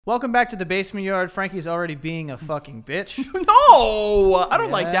Welcome back to the basement yard. Frankie's already being a fucking bitch. No, I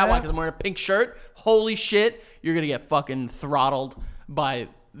don't like that Yeah. one because I'm wearing a pink shirt. Holy shit, you're gonna get fucking throttled by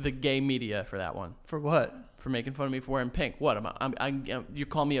the gay media for that one. For what? For making fun of me for wearing pink. What am I? You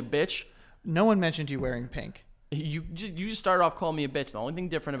call me a bitch? No one mentioned you wearing pink. You just started off calling me a bitch. The only thing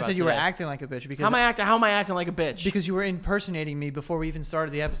different I about said you were today- acting like a bitch because How am I acting like a bitch? because you were impersonating me before we even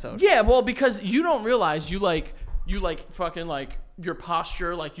started the episode. Yeah, well, because you don't realize you fucking like your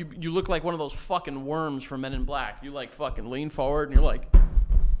posture, like you look like one of those fucking worms from Men in Black. You like fucking lean forward and you're like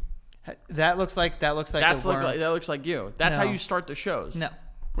That looks like that a worm. looks like you. That's how No. you start the shows. No,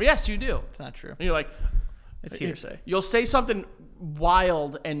 Well, yes, you do. it's not true. And you're like, It's hearsay. You'll say something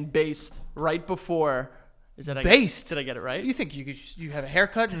wild and based right before. Is that Based? Did I get it right? You think you have a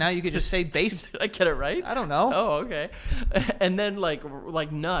haircut and now you could just say based? Did I get it right? I don't know. Oh, okay. And then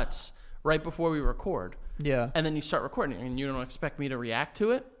like nuts right before we record. Yeah, And then you start recording and you don't expect me to react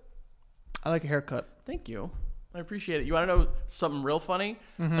to it? I like a haircut. Thank you. I appreciate it. You want to know something real funny?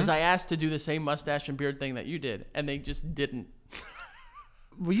 Mm-hmm. As I asked to do the same mustache and beard thing that you did, and they just didn't.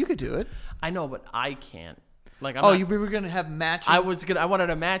 Well, you could do it. I know, but I can't. Like, We were gonna have matching. I wanted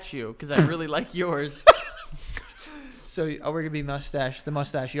to match you because I really like yours. So we're gonna be the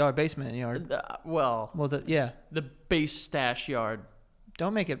mustache yard, basement yard. Well, Yeah. the base stash yard.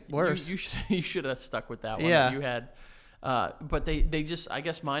 Don't make it worse. You should have stuck with that one Yeah. that you had. But they just, I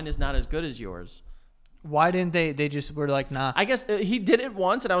guess mine is not as good as yours. Why didn't they? They just were like, nah. I guess he did it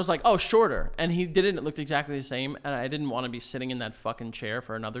once, and I was like, oh, shorter. And he did it, and it looked exactly the same. And I didn't want to be sitting in that fucking chair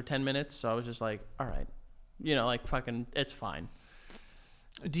for another 10 minutes. So I was just like, all right. Like fucking, it's fine.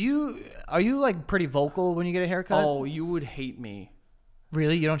 Are you like pretty vocal when you get a haircut? Oh, you would hate me.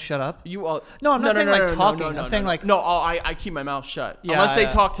 Really? You don't shut up? You all, No, I'm not saying like talking. No, I'm saying like no. I keep my mouth shut Yeah, unless they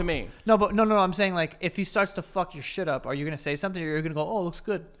yeah. talk to me. no, but no. I'm saying like if he starts to fuck your shit up, are you gonna say something or you're gonna go, oh, looks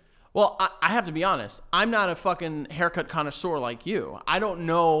good? Well, I have to be honest. I'm not a fucking haircut connoisseur like you. I don't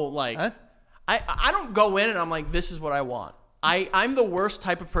know, like... Huh? I don't go in and I'm like, this is what I want. I'm the worst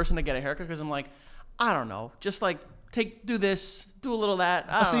type of person to get a haircut because I'm like, I don't know. Just like, do this, do a little of that.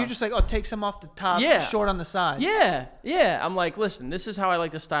 I Oh, don't so know. you're just like, oh, take some off the top, Yeah. short on the side. Yeah. I'm like, listen, this is how I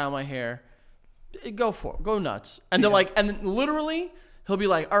like to style my hair. Go for it. Go nuts. And they're like, and then literally, he'll be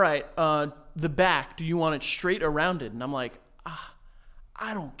like, all right, the back, do you want it straight or rounded? And I'm like,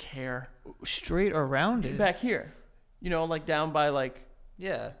 I don't care. Straight or rounded? Back here. Like down by like...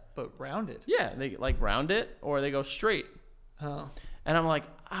 Yeah, but rounded. Yeah, they like round it or they go straight. Oh. And I'm like,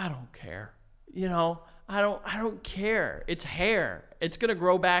 I don't care. I don't care. It's hair. It's going to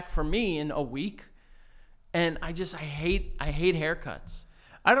grow back for me in a week. And I hate haircuts.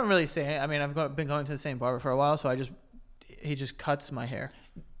 I don't really say. I mean, been going to the same barber for a while, so he just cuts my hair.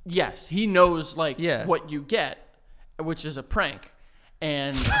 Yes, he knows like Yeah. what you get, which is a prank.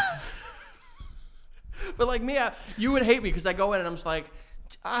 And but like me, you would hate me because I go in and I'm just like,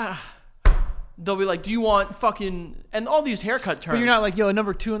 they'll be like, do you want fucking, and all these haircut terms. But you're not like, yo,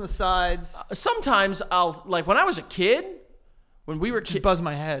 number 2 on the sides. Sometimes I'll, like when I was a kid, when we were Just buzz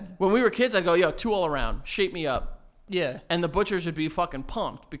my head. when we were kids, I'd go, yo, 2 all around, shape me up. Yeah. And the butchers would be fucking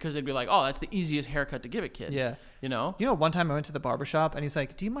pumped because they'd be like, oh, that's the easiest haircut to give a kid. Yeah. You know? You know, one time I went to the barber shop and he's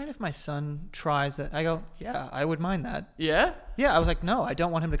like, do you mind if my son tries it? I go, yeah, I would mind that. Yeah? Yeah, I was like, no, I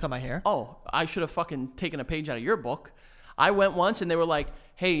don't want him to cut my hair. Oh, I should have fucking taken a page out of your book. I went once and they were like,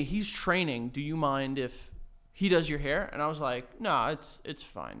 hey, he's training. Do you mind if he does your hair? And I was like, no, it's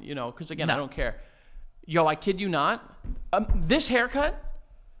fine. Because again, I don't care. Yo, I kid you not. This haircut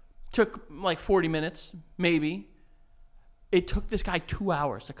took like 40 minutes, maybe. It took this guy 2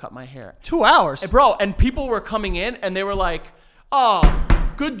 hours to cut my hair. 2 hours? Bro, and people were coming in and they were like, oh,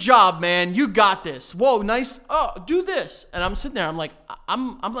 good job, man. You got this. Whoa, nice. Oh, do this. And I'm sitting there. I'm like,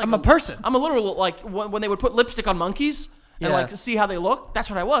 I'm a person. I'm a literal, like, when they would put lipstick on monkeys and Yeah. like to see how they look. That's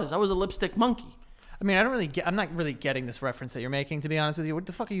what I was. I was a lipstick monkey. I mean, I'm not really getting this reference that you're making, to be honest with you. What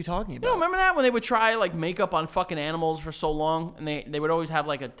the fuck are you talking about? You know, remember that when they would try like makeup on fucking animals for so long and they would always have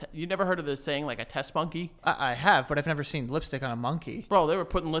like you never heard of this saying like a test monkey? I have, but I've never seen lipstick on a monkey. Bro, they were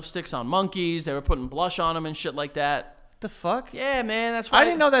putting lipsticks on monkeys. They were putting blush on them and shit like that. The fuck? Yeah, man, that's why. I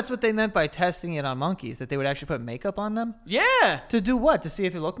didn't know that's what they meant by testing it on monkeys, that they would actually put makeup on them? Yeah. To do what? To see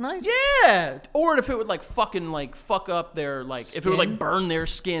if it looked nice? Yeah. Or if it would like fucking like fuck up their like if it would Skin? like burn their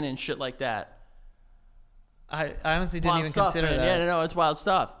skin and shit like that. I honestly didn't Wild even stuff, consider man. that. Yeah, no, it's wild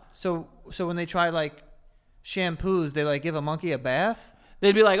stuff. So when they try like shampoos, they like give a monkey a bath?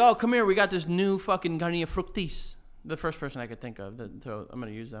 They'd be like, "Oh, come here, we got this new fucking Garnier Fructis." The first person I could think of, so I'm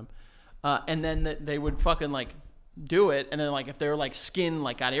gonna use them. And then they would fucking like do it, and then like if their like skin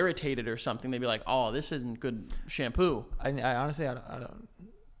like got irritated or something, they'd be like, "Oh, this isn't good shampoo." I honestly, I don't.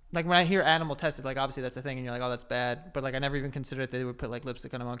 Like when I hear animal tested, like obviously that's a thing, and you're like, oh, that's bad. But like I never even considered that they would put like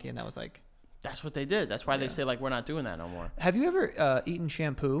lipstick on a monkey, and that was like. That's what they did. That's why they say like we're not doing that no more. Have you ever eaten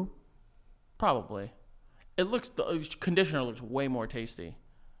shampoo? Probably. The conditioner looks way more tasty.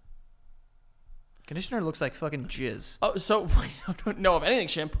 Conditioner looks like fucking jizz. Oh, so no. If anything,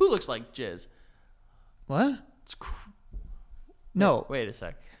 shampoo looks like jizz. What? It's no. Wait a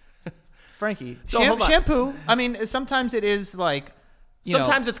sec. Frankie, So, hold on. shampoo. I mean, sometimes it is like.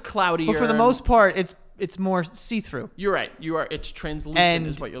 Sometimes it's cloudier. But for the most part, it's more see through. You're right. You are. It's translucent And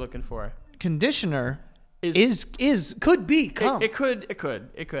is what you're looking for. Conditioner could be cum. It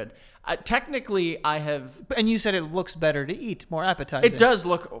could. Technically, I have. And you said it looks better to eat, more appetizing. It does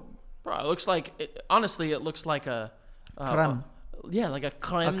look. Bro, it looks like. Honestly, it looks like a. Creme. Like a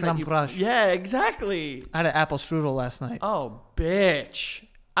creme. A creme fraiche. Yeah, exactly. I had an apple strudel last night. Oh, bitch.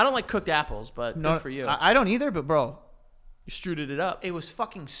 I don't like cooked apples, but good for you. I don't either, but bro. You struded it up. It was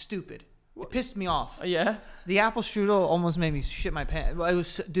fucking stupid. It pissed me off. Yeah? The apple strudel almost made me shit my pants. Well, it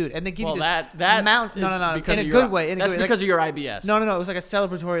was, dude, and they give you this that mount. No, because in a of good way. That's because of your IBS. No. It was like a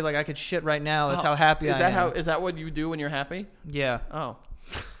celebratory, like I could shit right now. That's how happy I am. Is that what you do when you're happy? Yeah. Oh.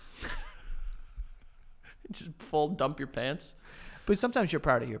 Just full dump your pants? But sometimes you're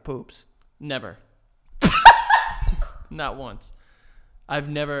proud of your poops. Never. Not once. I've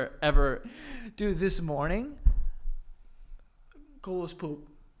never, ever. Dude, this morning, coolest poop.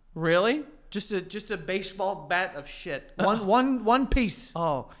 Really? Just a baseball bat of shit. One piece.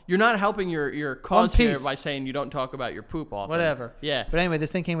 Oh, you're not helping your cause here piece. by saying you don't talk about your poop often. Whatever. Yeah. But anyway,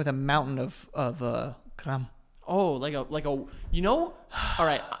 this thing came with a mountain of creme. Oh, like a you know? All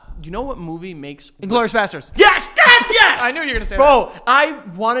right. You know what movie makes Inglourious Basterds. Yes, yes! I knew you were gonna say Bro, I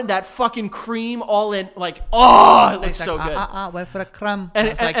wanted that fucking cream all in, like, oh, it looks so good. Wait for the creme. And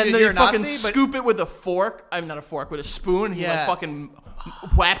like, then dude, you you're fucking Nazi, but- scoop it with a fork. I'm not a fork, with a spoon. He like Yeah. fucking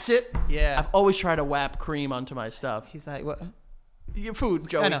whaps it. Yeah. I've always tried to whap cream onto my stuff. He's like, what? Your food,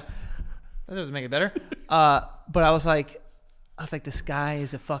 Joey. I know. That doesn't make it better. But I was like, this guy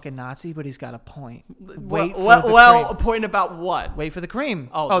is a fucking Nazi, but he's got a point. Wait for the a cream. point about what? Wait for the cream.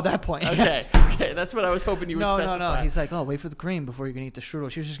 Oh, that point. Okay, okay, that's what I was hoping you would specify. No. He's like, wait for the cream before you can eat the strudel.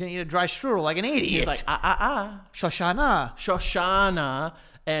 She was just gonna eat a dry strudel like an idiot. He's like, Shoshana. Shoshana.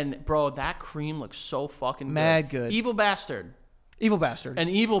 And bro, that cream looks so fucking good. Mad good. Evil bastard. Evil bastard. An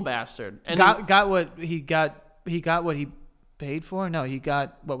evil bastard. And got what he got. He got what he paid for. No, he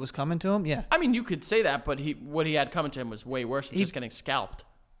got what was coming to him. Yeah. I mean, you could say that, but what he had coming to him was way worse than just getting scalped.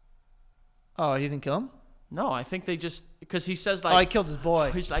 Oh, he didn't kill him? No, I think they just because he says he killed his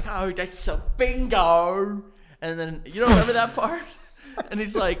boy. He's like, oh, that's a bingo, and then you don't remember that part? And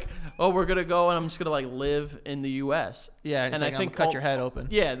he's like, oh, we're gonna go, and I'm just gonna like live in the U.S. Yeah, and I think cut your head open.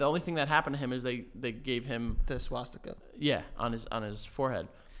 Yeah, the only thing that happened to him is they gave him the swastika. Yeah, on his forehead.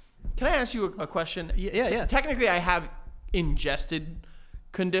 Can I ask you a question? Yeah. Technically, I have ingested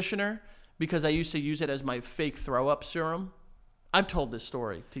conditioner because I used to use it as my fake throw up serum. I've told this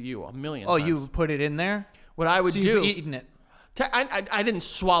story to you a million times. Oh, you put it in there? What I would do... You've eaten it? I didn't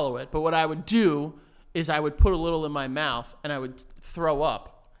swallow it, but what I would do is I would put a little in my mouth and I would throw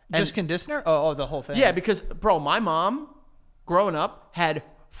up. Just conditioner? Oh, the whole thing? Yeah, because, bro, my mom, growing up, had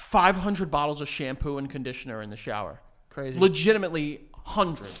 500 bottles of shampoo and conditioner in the shower. Crazy. Legitimately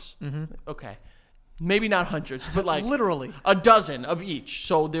hundreds. Mm-hmm. Okay. Maybe not hundreds, but like literally a dozen of each.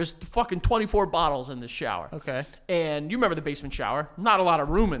 So there's fucking 24 bottles in the shower. Okay. And you remember the basement shower? Not a lot of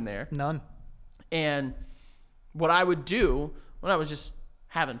room in there. None. And what I would do when I was just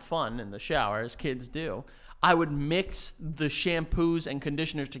having fun in the shower, as kids do, I would mix the shampoos and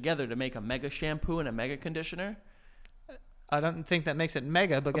conditioners together to make a mega shampoo and a mega conditioner. I don't think that makes it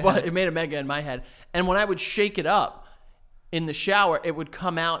mega, but Well, it made a mega in my head. And when I would shake it up in the shower, it would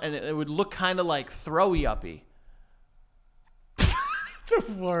come out and it would look kind of like throwy-uppy.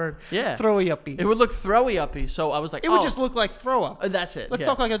 The word. Yeah. Throwy-uppy. It would look throwy-uppy. So I was like, It would just look like throw up. That's it. Let's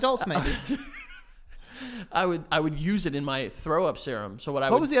talk like adults, maybe. I would use it in my throw up serum. So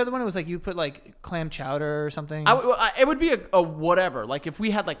what was the other one? It was like you put like clam chowder or something. It would be a whatever. Like if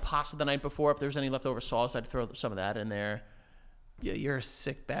we had like pasta the night before, if there was any leftover sauce, I'd throw some of that in there. Yeah, you're a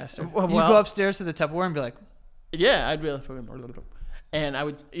sick bastard. Well, you go upstairs to the Tupperware and be like, yeah, I'd be like, and I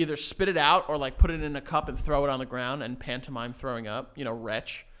would either spit it out or like put it in a cup and throw it on the ground and pantomime throwing up,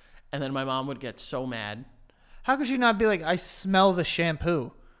 retch. And then my mom would get so mad. How could she not be like, I smell the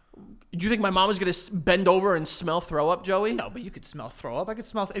shampoo? Do you think my mom was going to bend over and smell throw up, Joey? No, but you could smell throw up. I could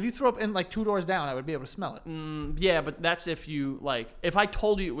smell... If you throw up in like 2 doors down, I would be able to smell it. Yeah, but that's if you like... If I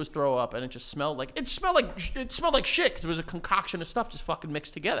told you it was throw up and it just smelled like... It smelled like shit because it was a concoction of stuff just fucking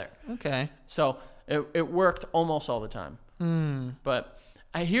mixed together. Okay. So it worked almost all the time. But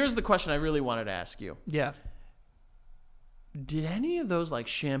Here's the question I really wanted to ask you. Yeah. Did any of those like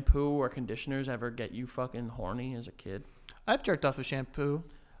shampoo or conditioners ever get you fucking horny as a kid? I've jerked off with shampoo.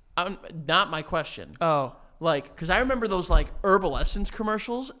 Not my question. Oh. Like, because I remember those like Herbal Essence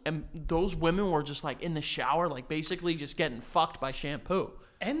commercials, and those women were just like in the shower, like basically just getting fucked by shampoo.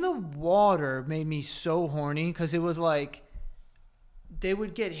 And the water made me so horny because it was like they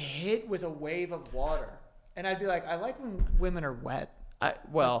would get hit with a wave of water. And I'd be like, I like when women are wet.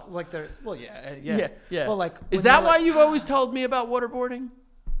 Like they're, well, yeah. But like, is that why you've always told me about waterboarding?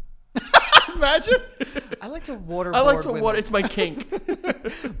 Imagine. I like to waterboard. I like to women. water. It's my kink.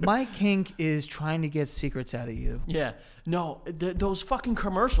 My kink is trying to get secrets out of you. Yeah. No, those fucking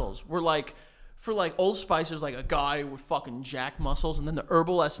commercials were like, for like Old Spice, there's like a guy with fucking jack muscles, and then the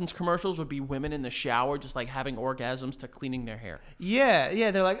Herbal Essence commercials would be women in the shower just like having orgasms to cleaning their hair. Yeah.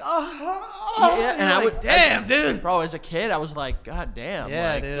 They're like, and I would, damn, dude. Bro, as a kid, I was like, God damn.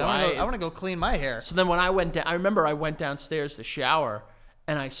 Yeah, like, dude. I want to go clean my hair. So then when I went down, I remember I went downstairs to shower,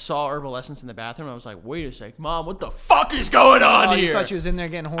 and I saw Herbal Essence in the bathroom. I was like, wait a sec, Mom, what the fuck is going on here? You thought she was in there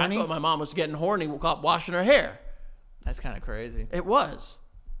getting horny? I thought my mom was getting horny washing her hair. That's kind of crazy. It was.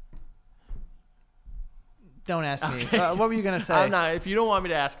 Don't ask me. Okay. What were you going to say? I'm not. If you don't want me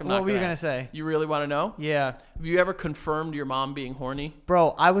to ask, I'm not. What were you going to say? You really want to know? Yeah. Have you ever confirmed your mom being horny?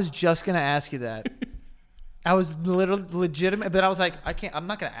 Bro, I was just going to ask you that. I was legitimate, but I was like, I'm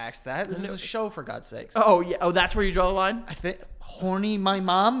not going to ask that. This is a show, for God's sakes. Oh, yeah. Oh, that's where you draw the line? I think horny my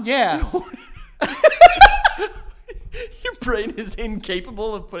mom? Yeah. Your brain is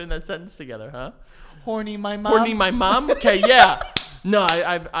incapable of putting that sentence together, huh? Horny my mom? Horny my mom? Okay, yeah. No,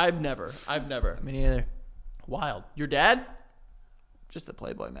 I've never. Me neither. Wild. Your dad? Just a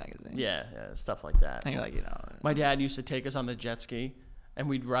Playboy magazine. Yeah, stuff like that. And you're like, My dad used to take us on the jet ski, and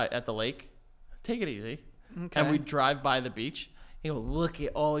we'd ride at the lake. Take it easy. Okay. And we'd drive by the beach. You go, look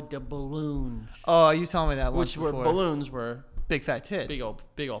at all the balloons. Oh, you told me that once Which before. balloons were big fat tits.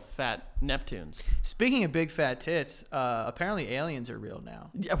 big old fat Neptunes. Speaking of big fat tits, apparently aliens are real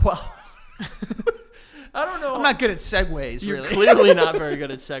now. Yeah, well, I don't know. I'm not good at segues, You're really. clearly not very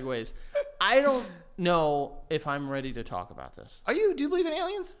good at segues. I don't know if I'm ready to talk about this. Do you believe in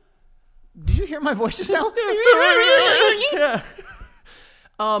aliens? Did you hear my voice just now?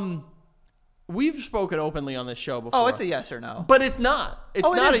 Yeah. We've spoken openly on this show before. Oh, it's a yes or no. But it's not. It's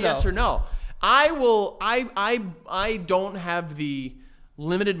not a yes though. or no. I don't have the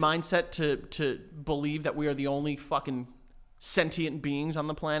limited mindset to believe that we are the only fucking sentient beings on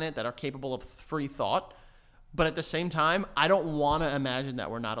the planet that are capable of free thought. But at the same time, I don't want to imagine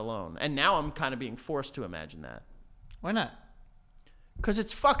that we're not alone. And now I'm kind of being forced to imagine that. Why not? Because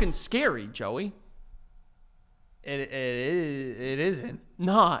it's fucking scary, Joey. It isn't.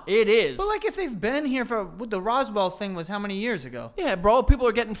 Nah, it is. But like if they've been here the Roswell thing was how many years ago? Yeah, bro. People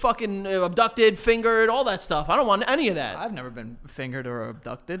are getting fucking abducted, fingered, all that stuff. I don't want any of that. I've never been fingered or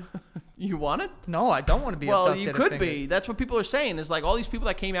abducted. You want it? No, I don't want to be Well, abducted. you could be. That's what people are saying. Is like all these people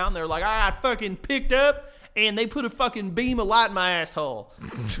that came out and they're like, I got fucking picked up and they put a fucking beam of light in my asshole.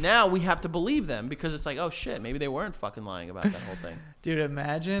 Now we have to believe them because it's like, oh shit, maybe they weren't fucking lying about that whole thing. Dude,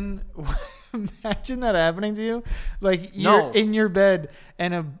 imagine that happening to you. Like you're in your bed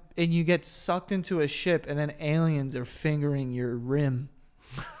and you get sucked into a ship and then aliens are fingering your rim.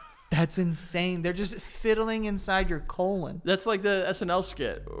 That's insane. They're just fiddling inside your colon. That's like the SNL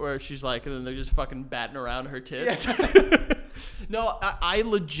skit where she's like, and then they're just fucking batting around her tits. Yeah. No, I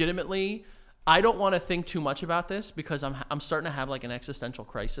legitimately, I don't want to think too much about this because I'm starting to have like an existential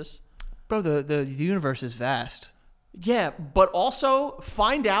crisis. Bro, the universe is vast. Yeah, but also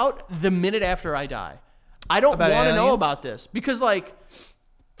find out the minute after I die. I don't want to know about this because like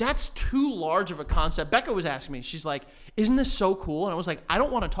that's too large of a concept. Becca was asking me, she's like, isn't this so cool? And I was like, I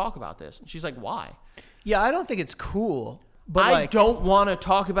don't want to talk about this. And she's like, why? Yeah, I don't think it's cool. But I don't want to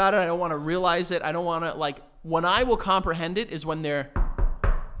talk about it. I don't want to realize it. I don't want to, like, when I will comprehend it is when they're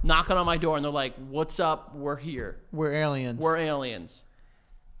knocking on my door and they're like, what's up? We're here. We're aliens. We're aliens.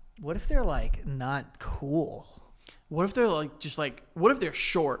 What if they're like not cool? What if they're like, just like, what if they're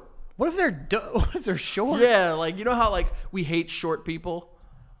short? What if they're short? Yeah, like, you know how, like, we hate short people?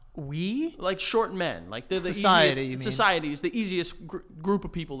 We? Like short men. Like they're the Society, easiest. you mean? Society is the easiest group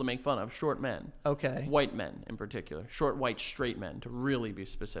of people to make fun of. Short men. Okay. White men in particular. Short, white, straight men, to really be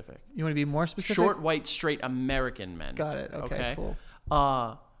specific. You want to be more specific? Short, white, straight American men. Got it. Okay, cool.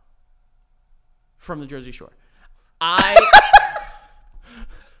 From the Jersey Shore.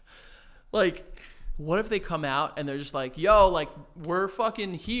 Like, what if they come out and they're just like, yo, like, we're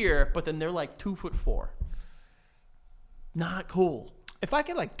fucking here, but then they're like 2'4". Not cool. If I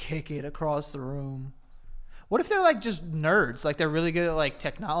could like kick it across the room. What if they're like just nerds? Like they're really good at like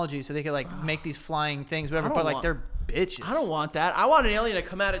technology, so they could like make these flying things, whatever. But like they're bitches. I don't want that. I want an alien to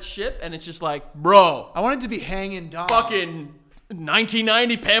come out its ship and it's just like, bro. I want it to be hanging down. Fucking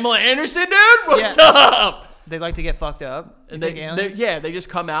 1990 Pamela Anderson, dude. What's up? They like to get fucked up. And they just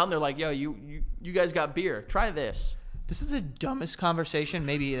come out and they're like, yo, you guys got beer. Try this. This is the dumbest conversation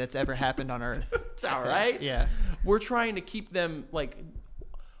maybe that's ever happened on Earth. It's all right. Yeah. We're trying to keep them like.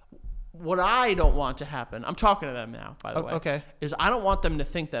 What I don't want to happen, I'm talking to them now, by the way. Okay. Is I don't want them to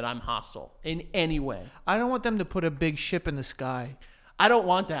think that I'm hostile in any way. I don't want them to put a big ship in the sky. I don't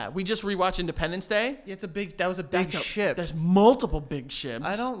want that. We just rewatched Independence Day. Yeah, that was a big ship. There's multiple big ships.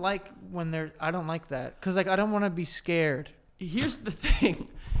 I don't like that. Because like I don't want to be scared. Here's the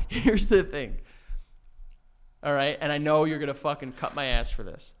thing. All right? And I know you're going to fucking cut my ass for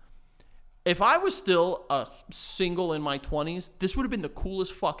this. If I was still a single in my 20s, this would have been the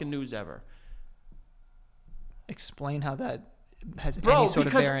coolest fucking news ever. Explain how that has any sort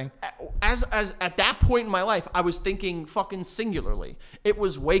of bearing. As at that point in my life, I was thinking fucking singularly. It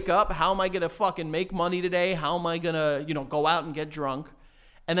was wake up, how am I going to fucking make money today? How am I going to, go out and get drunk?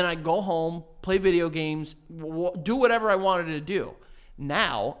 And then I'd go home, play video games, do whatever I wanted to do.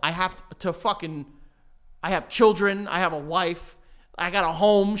 Now, I have I have children, I have a wife, I got a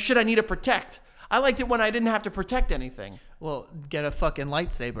home. Shit, I need to protect. I liked it when I didn't have to protect anything. Well, get a fucking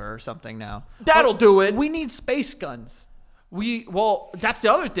lightsaber or something now. That'll do it. We need space guns. That's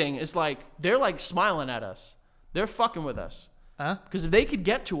the other thing. Is like they're like smiling at us. They're fucking with us. Huh? Because if they could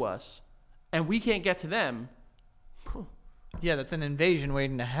get to us, and we can't get to them. Yeah, that's an invasion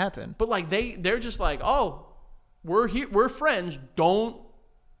waiting to happen. But like they're just like, oh, we're here. We're friends. Don't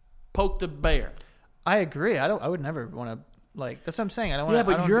poke the bear. I agree. I would never want to. Like that's what I'm saying. I don't want. Yeah,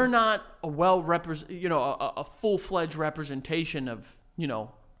 but you're not a a full-fledged representation of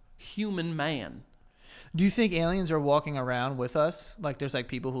human man. Do you think aliens are walking around with us? Like there's like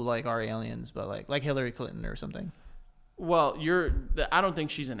people who like are aliens, but like Hillary Clinton or something. Well, I don't think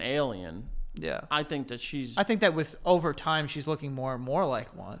she's an alien. Yeah, I think that I think that with over time she's looking more and more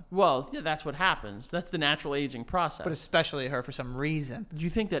like one. Well, yeah, that's what happens. That's the natural aging process. But especially her for some reason. Do you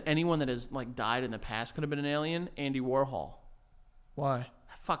think that anyone that has like died in the past could have been an alien? Andy Warhol. Why?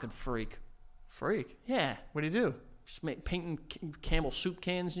 That fucking freak. Freak? Yeah. What do you do? Just painting Campbell soup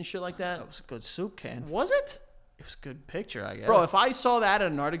cans and shit like that. That was a good soup can. Was it? It was a good picture, I guess. Bro, if I saw that at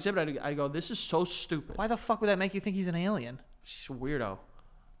an art exhibit, I'd go, this is so stupid. Why the fuck would that make you think he's an alien? He's a weirdo.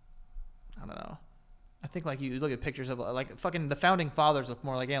 I don't know. I think like you look at pictures of like fucking the founding fathers look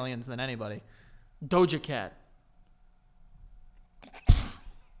more like aliens than anybody. Doja Cat.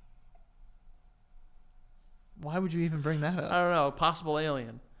 Why would you even bring that up? I don't know. Possible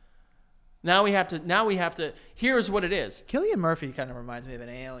alien. Now we have to. Here's what it is. Cillian Murphy kind of reminds me of an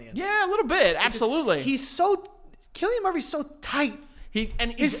alien. Yeah, a little bit. Absolutely. Cillian Murphy's so tight.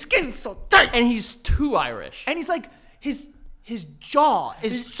 His skin's so tight. And he's too Irish. And he's like his jaw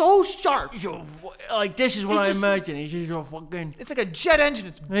is so sharp. Like this is what I imagine. He's just fucking. It's like a jet engine.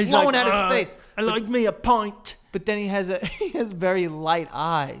 It's blowing out his face. I like me a pint. But then he has very light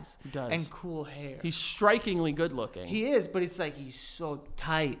eyes. He does. And cool hair. He's strikingly good looking. He is, but it's like he's so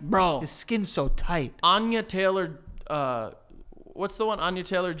tight. Bro. His skin's so tight. Anya Taylor, what's the one? Anya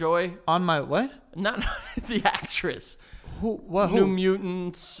Taylor-Joy? On my what? Not the actress. Who? What? New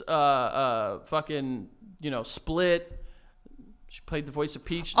Mutants, fucking, Split. She played the voice of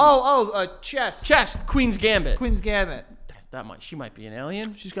Peach. Chess. Chess, Queen's Gambit. Queen's Gambit. She might be an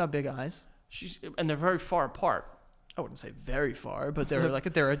alien. She's got big eyes. And they're very far apart. I wouldn't say very far, but they're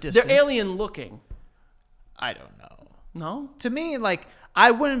a distance. They're alien looking. I don't know. No? To me, like,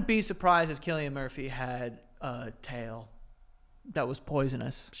 I wouldn't be surprised if Cillian Murphy had a tail that was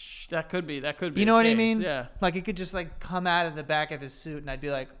poisonous. That could be. You know what I mean? Yeah. Like it could just like come out of the back of his suit, and I'd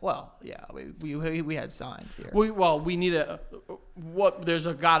be like, well, yeah, we had signs here. We need there's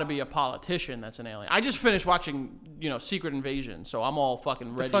got to be a politician that's an alien. I just finished watching, Secret Invasion, so I'm all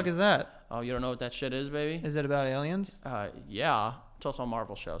fucking ready. The fuck is that? Oh, you don't know what that shit is, baby? Is it about aliens? Yeah. It's also a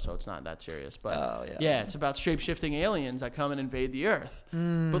Marvel show, so it's not that serious. But yeah, it's about shape-shifting aliens that come and invade the Earth.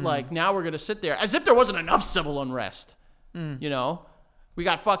 But like now we're gonna sit there as if there wasn't enough civil unrest. We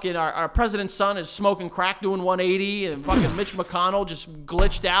got fucking our president's son is smoking crack doing 180, and fucking Mitch McConnell just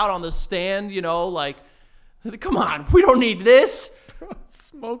glitched out on the stand. Like, come on, we don't need this.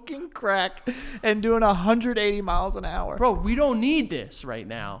 Smoking crack and doing 180 miles an hour. Bro, we don't need this right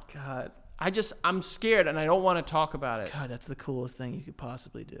now. God. I'm scared and I don't want to talk about it. God, that's the coolest thing you could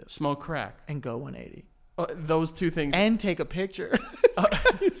possibly do. Smoke crack. And go 180. Those two things. And take a picture.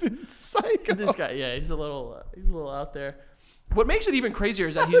 He's a psycho. This guy, yeah, he's a little out there. What makes it even crazier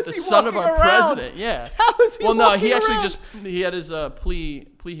is that he's the he son of our around? president. Yeah. How is he Well, no, he walking actually around? he had his plea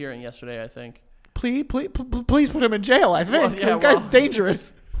hearing yesterday, I think. Please put him in jail. I think Well, yeah, this guy's well-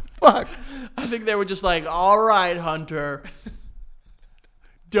 dangerous. Fuck. I think they were just like, all right, Hunter,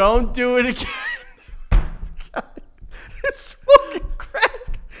 don't do it again. He's smoking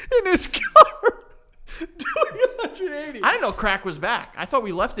crack in his car, doing 180. I didn't know crack was back. I thought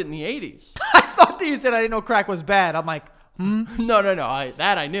we left it in the 80s. I thought that you said I didn't know crack was bad. I'm like, No.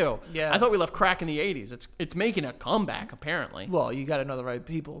 I knew. Yeah. I thought we left crack in the 80s. It's making a comeback, apparently. well, you got to know the right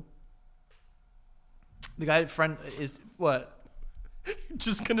people. The guy friend is what?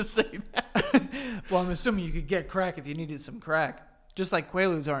 Just going to say that. Well, I'm assuming you could get crack if you needed some crack. Just like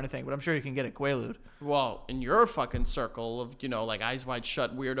Quaaludes aren't a thing, but I'm sure you can get a Quaalude. Well, in your fucking circle of, like eyes wide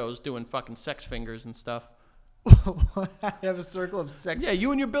shut weirdos doing fucking sex fingers and stuff. I have a circle of sex. Yeah,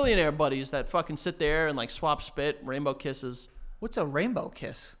 you and your billionaire buddies that fucking sit there and like swap spit, rainbow kisses. What's a rainbow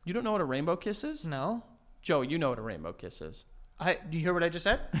kiss? You don't know what a rainbow kiss is? No. Joe, you know what a rainbow kiss is. Do you hear what I just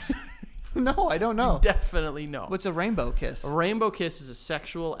said? No, I don't know. Definitely no. What's a rainbow kiss? A rainbow kiss is a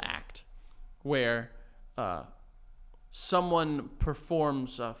sexual act where someone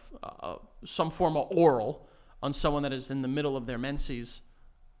performs some form of oral on someone that is in the middle of their menses,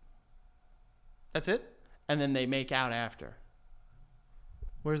 That's it? and then they make out after.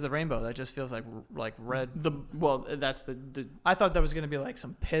 Where's the rainbow? That just feels like red. That's the I thought there was going to be like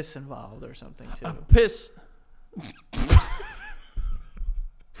some piss involved or something too. piss.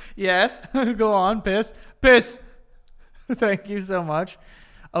 Yes. Go on, piss. Piss. Thank you so much.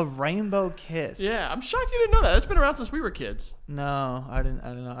 A rainbow kiss. Yeah, I'm shocked you didn't know that. That's been around since we were kids. No, I didn't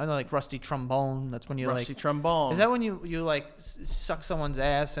know. I know like rusty trombone. That's when you Rusty like. trombone. Is that when you like suck someone's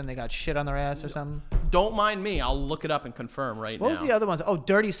ass and they got shit on their ass or something? Don't mind me. I'll look it up and confirm right now. What was the other ones? Oh,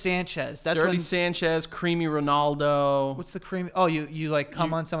 Dirty Sanchez. That's Dirty when. Sanchez, Creamy Ronaldo. What's the cream? Oh, you like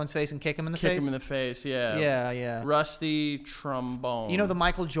come on someone's face and kick him in the face. Kick him in the face, yeah. Yeah. Rusty trombone. You know the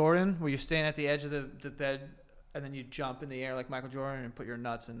Michael Jordan where you're standing at the edge of the bed and then you jump in the air like Michael Jordan and put your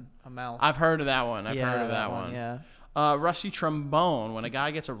nuts in a mouth. I've heard of that one. I've Yeah, heard of that one. Yeah. Rusty trombone, when a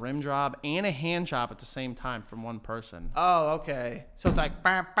guy gets a rim job and a hand job at the same time from one person. Oh, okay. So it's like.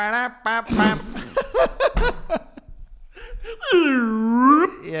 Bam, bam, bam, bam.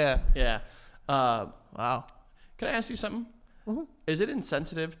 Yeah. Yeah. Wow. Can I ask you something? Mhm. Is it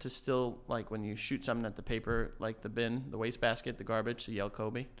insensitive to still, like, when you shoot something at the paper, like the bin, the wastebasket, the garbage, to yell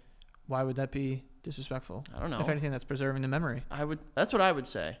Kobe? Why would that be disrespectful? I don't know. If anything, that's preserving the memory. That's what I would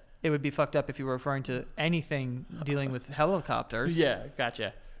say. It would be fucked up if you were referring to anything dealing with helicopters. Yeah,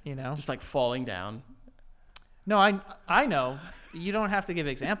 gotcha. You know? Just like falling down. No, I know. You don't have to give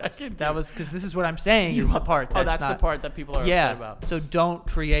examples. can That give- was because this is what I'm saying is the part. That's the not, part that people are Yeah. upset about. So don't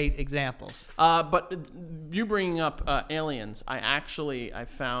create examples. But you bringing up aliens, I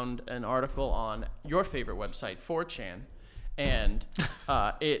found an article on your favorite website, 4chan, and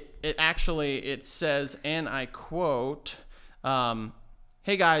it says, and I quote,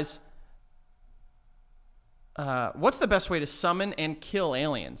 "Hey guys, what's the best way to summon and kill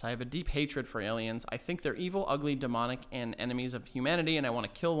aliens? I have a deep hatred for aliens. I think they're evil, ugly, demonic, and enemies of humanity, and I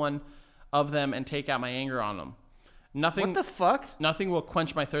want to kill one of them and take out my anger on them. What the fuck? Nothing will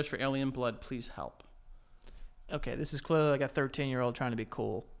quench my thirst for alien blood. Please help." Okay, this is clearly like a 13-year-old trying to be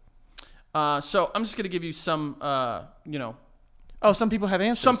cool. So I'm just gonna give you some, Oh, some people have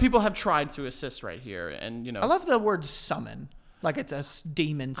answers. some people have tried to assist right here, and I love the word summon. Like it's a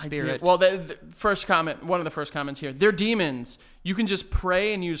demon spirit. Well, the first comment, one of the first comments here, they're demons. You can just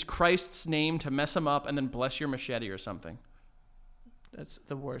pray and use Christ's name to mess them up, and then bless your machete or something. That's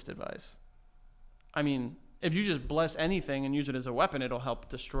the worst advice. I mean, if you just bless anything and use it as a weapon, it'll help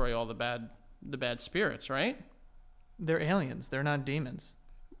destroy all the bad spirits, right? They're aliens. They're not demons.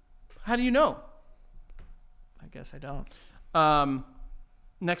 How do you know? I guess I don't.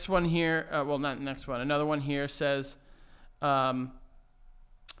 Next one here. Well, not next one. Another one here says, use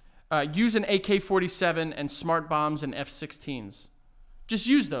an AK-47 and smart bombs and F-16s. Just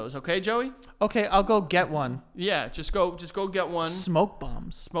use those, okay, Joey? Okay, I'll go get one. Yeah, just go get one. Smoke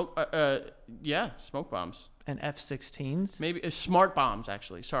bombs Smoke bombs. and F-16s. Maybe smart bombs.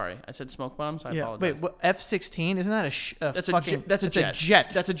 Actually, sorry, I said smoke bombs. I apologize. Wait, what, F-16? Isn't that a that's fucking? That's a jet. A jet.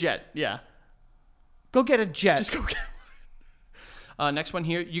 That's a jet. Yeah. Go get a jet. Just go get one. Next one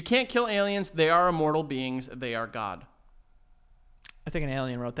here. You can't kill aliens. They are immortal beings. They are God. I think an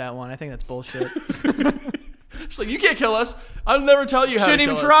alien wrote that one. I think that's bullshit. It's like, you can't kill us. I'll never tell you how Shouldn't to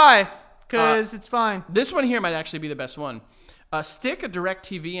even kill us. try, because it's fine. This one here might actually be the best one. Stick a direct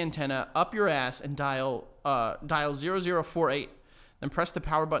TV antenna up your ass and dial 0048. Then press the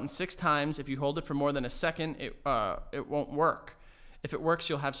power button 6 times. If you hold it for more than a second, it won't work. If it works,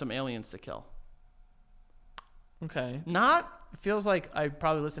 you'll have some aliens to kill. Okay. Not... It feels like I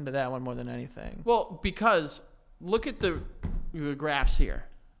probably listened to that one more than anything. Well, because look at the graphs here.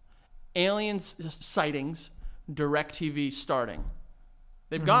 Aliens sightings, DirecTV starting.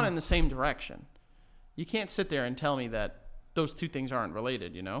 They've gone in the same direction. You can't sit there and tell me that those two things aren't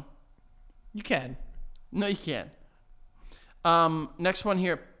related, you know? You can. No, you can't. Next one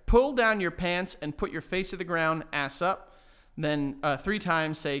here. Pull down your pants and put your face to the ground, ass up. Then 3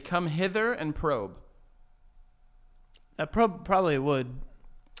 times say, come hither and probe. That probably would.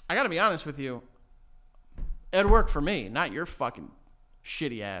 I got to be honest with you. It'd work for me, not your fucking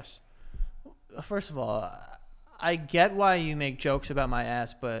shitty ass. First of all, I get why you make jokes about my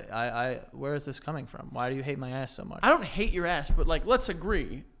ass, but where is this coming from? Why do you hate my ass so much? I don't hate your ass, but like, let's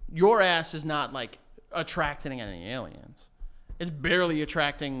agree. Your ass is not like attracting any aliens. It's barely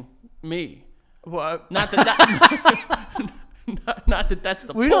attracting me. Well, not that not that that's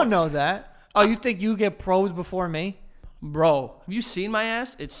the point. We don't know that. Oh, you think you get probed before me? Bro, have you seen my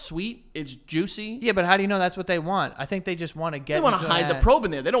ass? It's sweet. It's juicy. Yeah, but how do you know that's what they want? I think they just want to get. They want to hide the probe in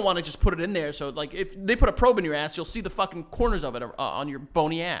there. They don't want to just put it in there. So, like, if they put a probe in your ass, you'll see the fucking corners of it on your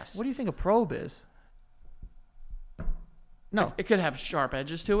bony ass. What do you think a probe is? No, it could have sharp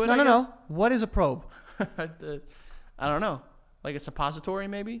edges to it. No. What is a probe? I don't know. Like a suppository,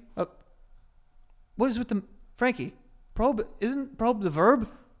 maybe. What is with the Frankie? Probe isn't probe the verb?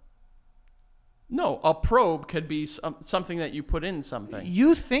 No, a probe could be something that you put in something.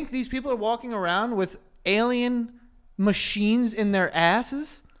 You think these people are walking around with alien machines in their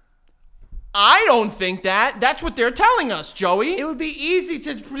asses? I don't think that. That's what they're telling us, Joey. It would be easy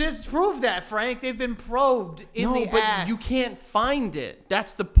to disprove that, Frank. They've been probed in the ass. No, but you can't find it.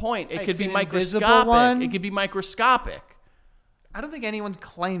 That's the point. It could be microscopic. One. It could be microscopic. I don't think anyone's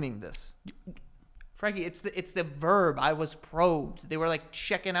claiming this. Frankie, it's the verb. I was probed. They were like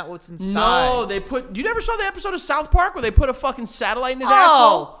checking out what's inside. No, you never saw the episode of South Park where they put a fucking satellite in his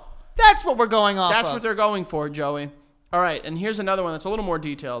asshole? That's what we're going off That's what they're going for, Joey. All right, and here's another one that's a little more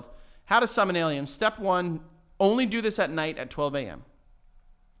detailed. How to summon aliens. Step 1, only do this at night at 12 a.m.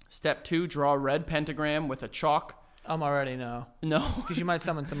 Step 2, draw a red pentagram with a chalk. I'm already no. No. Because you might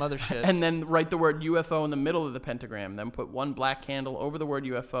summon some other shit. And then write the word UFO in the middle of the pentagram. Then put one black candle over the word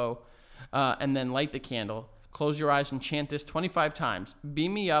UFO. And then light the candle. Close your eyes and chant this 25 times.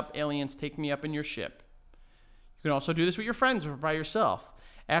 Beam me up, aliens, take me up in your ship. You can also do this with your friends or by yourself.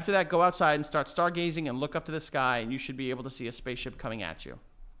 After that, go outside and start stargazing and look up to the sky, and you should be able to see a spaceship coming at you.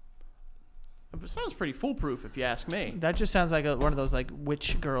 It sounds pretty foolproof, if you ask me. That just sounds like one of those like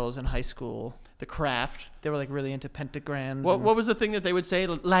witch girls in high school. The Craft. They were like really into pentagrams. What was the thing that they would say?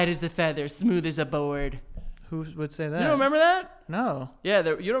 Light as the feather, smooth as a board. Who would say that? You don't remember that? No. Yeah,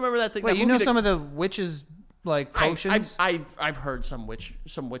 you don't remember that thing? Wait, that you know some of the witches like potions? I've heard some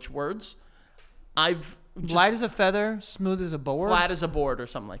witch words. Light as a feather, smooth as a board. Flat as a board or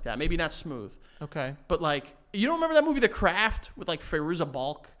something like that. Maybe not smooth. Okay. But like, you don't remember that movie The Craft with like Fairuza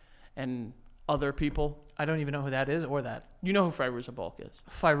Balk and other people? I don't even know who that is or that. You know who Fairuza Balk is?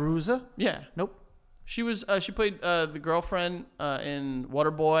 Fairuza? Yeah. Nope. She was she played the girlfriend in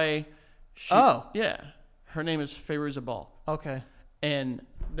Waterboy. Yeah. Her name is Fairuza Balk. Okay. And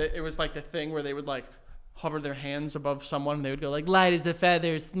it was like the thing where they would like hover their hands above someone and they would go like light as a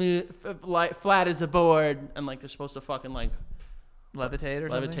feather, smooth, flat as a board, and like they're supposed to fucking like levitate or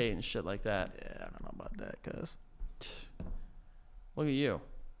something? Levitate and shit like that. Yeah, I don't know about that, cuz. Look at you.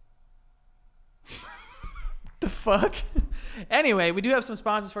 The fuck? Anyway, we do have some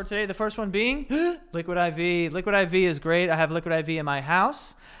sponsors for today. The first one being Liquid IV. Liquid IV is great. I have Liquid IV in my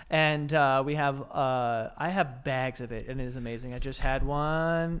house, and I have bags of it, and it is amazing. I just had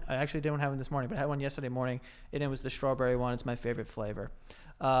one. I actually didn't have one this morning, but I had one yesterday morning, and it was the strawberry one. It's my favorite flavor.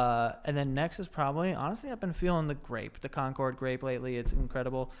 And then next is probably, honestly, I've been feeling the grape, the Concord grape lately. It's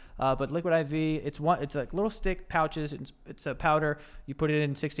incredible. But Liquid IV, it's like little stick pouches. It's a powder. You put it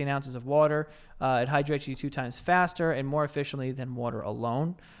in 16 ounces of water. It hydrates you 2 times faster and more efficiently than water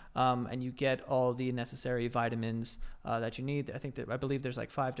alone. And you get all the necessary vitamins that you need. I believe there's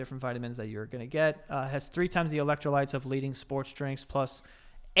like 5 different vitamins that you're going to get. It has 3 times the electrolytes of leading sports drinks, plus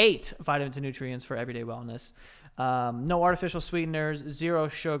 8 vitamins and nutrients for everyday wellness. No artificial sweeteners, 0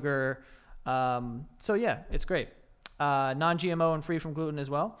 sugar. So yeah, it's great. Non-GMO and free from gluten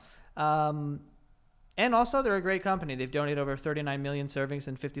as well. And also, they're a great company. They've donated over 39 million servings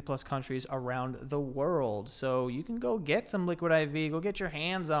in 50-plus countries around the world. So you can go get some Liquid IV. Go get your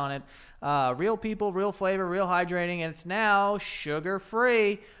hands on it. Real people, real flavor, real hydrating. And it's now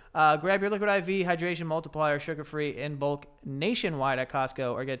sugar-free. Grab your Liquid IV Hydration Multiplier sugar-free in bulk nationwide at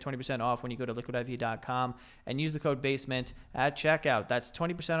Costco or get 20% off when you go to liquidiv.com and use the code BASEMENT at checkout. That's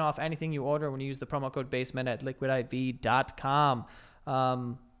 20% off anything you order when you use the promo code BASEMENT at liquidiv.com.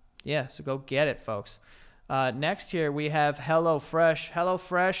 Yeah, so go get it, folks. Next here, we have HelloFresh.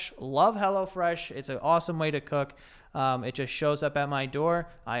 HelloFresh, love HelloFresh. It's an awesome way to cook. It just shows up at my door.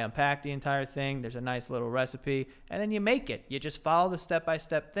 I unpack the entire thing. There's a nice little recipe, and then you make it. You just follow the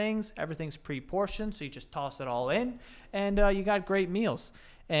step-by-step things. Everything's pre-portioned, so you just toss it all in, and you got great meals.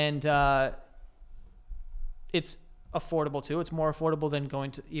 And it's affordable too. It's more affordable than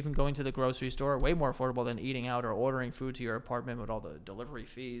going to the grocery store. Way more affordable than eating out or ordering food to your apartment with all the delivery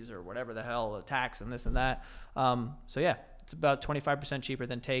fees or whatever the hell, the tax and this and that. So yeah, it's about 25% cheaper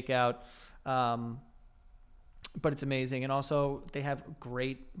than takeout. But it's amazing. And also they have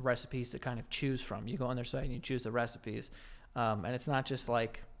great recipes to kind of choose from. You go on their site and you choose the recipes. And it's not just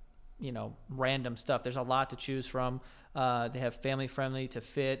like, random stuff. There's a lot to choose from. They have family friendly to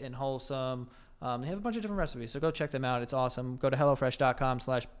fit and wholesome. They have a bunch of different recipes, so go check them out. It's awesome. Go to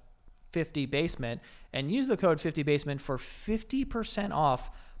HelloFresh.com/50basement and use the code 50basement for 50% off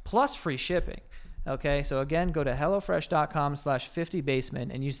plus free shipping. Okay, so again, go to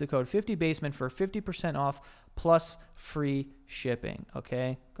HelloFresh.com/50basement and use the code 50basement for 50% off plus free shipping.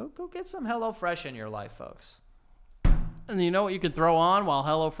 Okay, go get some HelloFresh in your life, folks. And you know what you could throw on while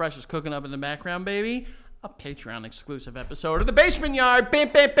HelloFresh is cooking up in the background, baby? A Patreon exclusive episode of The Basement Yard. Bam,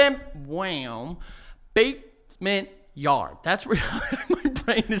 bam, bam. Wham. Basement Yard. That's where my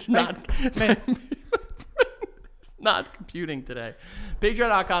brain is not computing today.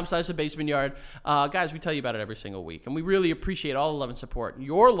 Patreon.com/The Basement Yard. Guys, we tell you about it every single week, and we really appreciate all the love and support.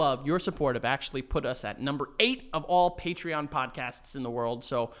 Your love, your support have actually put us at number 8 of all Patreon podcasts in the world.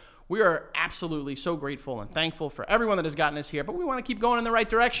 So we are absolutely so grateful and thankful for everyone that has gotten us here, but we want to keep going in the right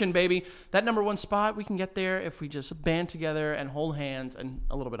direction, baby. That number 1 spot, we can get there if we just band together and hold hands and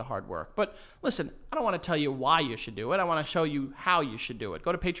a little bit of hard work. But listen, I don't want to tell you why you should do it. I want to show you how you should do it.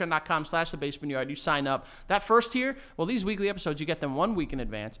 Go to patreon.com/The Basement Yard. You sign up. That first tier, well, these weekly episodes, you get them 1 week in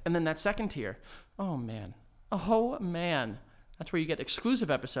advance. And then that second tier, oh, man. That's where you get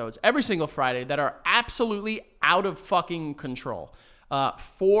exclusive episodes every single Friday that are absolutely out of fucking control.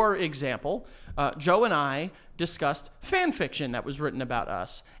 For example, Joe and I discussed fan fiction that was written about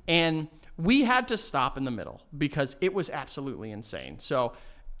us, and we had to stop in the middle because it was absolutely insane. So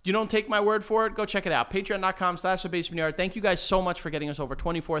you don't take my word for it, go check it out. Patreon.com/The Basement Yard. Thank you guys so much for getting us over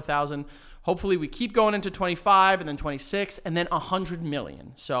 24,000. Hopefully we keep going into 25 and then 26 and then 100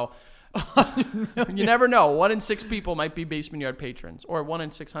 million. So you never know. 1 in 6 people might be Basement Yard patrons, or 1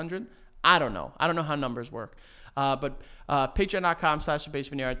 in 600. I don't know. I don't know how numbers work. But patreon.com/The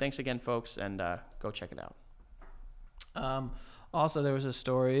Basement Yard. Thanks again, folks, and go check it out. Also, there was a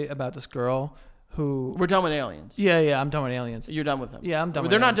story about this girl who... We're done with aliens. Yeah, I'm done with aliens. You're done with them. Yeah, I'm done with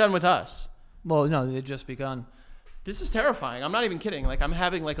They're aliens. not done with us. Well, no, they've just begun. This is terrifying. I'm not even kidding. Like, I'm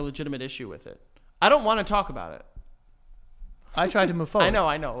having, like, a legitimate issue with it. I don't want to talk about it. I tried to move forward.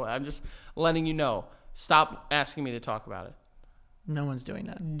 I know. I'm just letting you know. Stop asking me to talk about it. No one's doing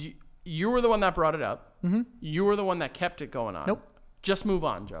that. You were the one that brought it up. Mm-hmm. You were the one that kept it going on. Nope. Just move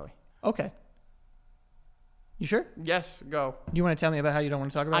on, Joey. Okay. You sure? Yes, go. Do you want to tell me about how you don't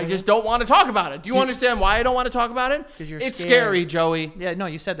want to talk about it? I just don't want to talk about it. Do you understand why I don't want to talk about it? Because you're It's scared. scary, Joey. Yeah, no,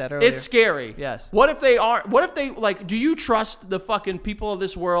 you said that earlier. It's scary. Yes. What if they like, do you trust the fucking people of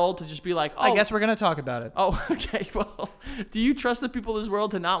this world to just be like, oh. I guess we're going to talk about it. Oh, okay. Well, do you trust the people of this world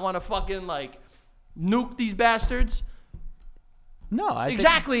to not want to fucking, like, nuke these bastards? No,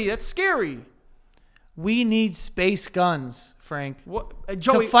 Exactly. That's scary. We need space guns, Frank. What,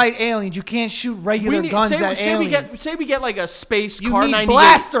 Joey, to fight aliens, you can't shoot regular guns at aliens. Say we get like a space You Car need 98.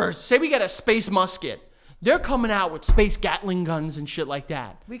 blasters. Say we get a space musket. They're coming out with space Gatling guns and shit like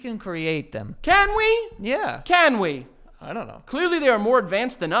that. We can create them. Can we? Yeah. Can we? I don't know. Clearly they are more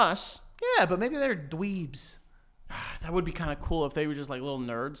advanced than us. Yeah, but maybe they're dweebs. That would be kind of cool if they were just like little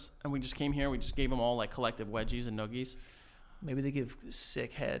nerds and we just came here and we just gave them all like collective wedgies and noogies. Maybe they give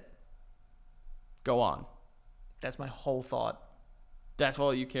sick head. Go on. That's my whole thought. That's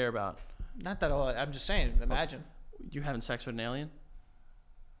all you care about. Not that all. I'm just saying. Imagine. You having sex with an alien?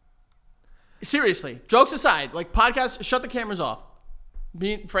 Seriously, jokes aside, like podcast, shut the cameras off.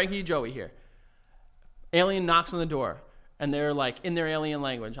 Me, Frankie, and Joey here. Alien knocks on the door, and they're like in their alien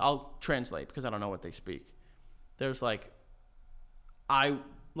language. I'll translate because I don't know what they speak. There's like,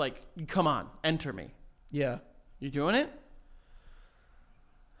 come on, enter me. Yeah. You doing it?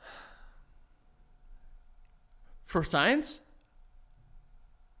 For science?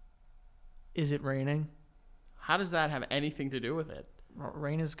 Is it raining? How does that have anything to do with it?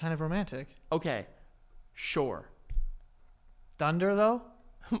 Rain is kind of romantic. Okay. Sure. Thunder, though?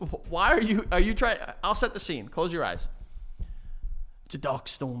 Why are you trying? I'll set the scene. Close your eyes. It's a dark,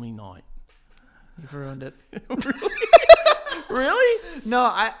 stormy night. You've ruined it. Really? No,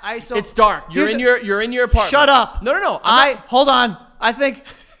 I so it's dark. You're in your apartment. Shut up. No. Hold on. I think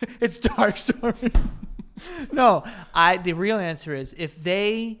it's dark stormy. No, the real answer is if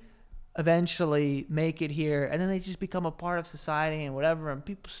they eventually make it here and then they just become a part of society and whatever, and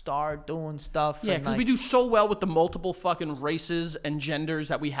people start doing stuff. Yeah, because we do so well with the multiple fucking races and genders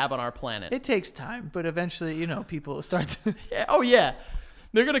that we have on our planet. It takes time, but eventually, people start to. Yeah, oh yeah,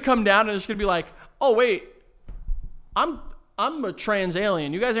 they're gonna come down and it's gonna be like, oh wait, I'm a trans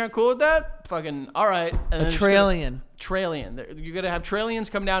alien. You guys aren't cool with that? Fucking all right. And a Tralien. You're gonna have Tralians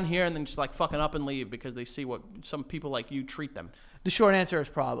come down here and then just like fucking up and leave because they see what some people like you treat them. The short answer is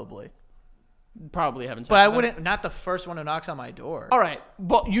probably. Probably haven't. But I wouldn't. Not the first one who knocks on my door. All right,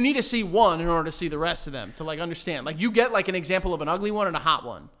 but you need to see one in order to see the rest of them to like understand. Like you get like an example of an ugly one and a hot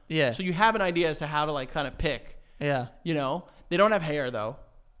one. Yeah. So you have an idea as to how to like kind of pick. Yeah. They don't have hair though.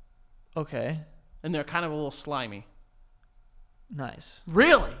 Okay. And they're kind of a little slimy. Nice.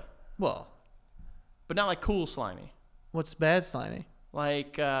 Really? Well, but not like cool slimy. What's bad slimy?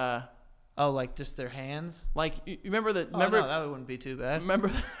 Like. Like just their hands. Like you remember the. Oh, no, that wouldn't be too bad.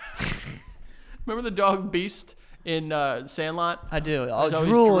 Remember the dog Beast in Sandlot? I do. Oh,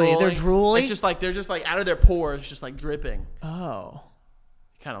 drooly. They're drooly? It's just like, they're just like out of their pores, just like dripping. Oh.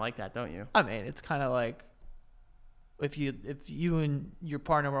 You kind of like that, don't you? I mean, it's kind of like if you and your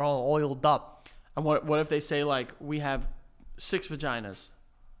partner were all oiled up. And what if they say like, we have 6 vaginas?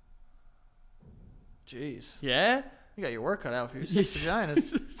 Jeez. Yeah? You got your work cut out for your 6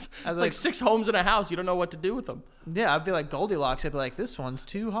 vaginas. It's like 6 homes in a house. You don't know what to do with them. Yeah, I'd be like Goldilocks. I'd be like, this one's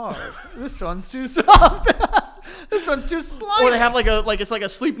too hard. This one's too soft. This one's too slimy. Or they have it's like a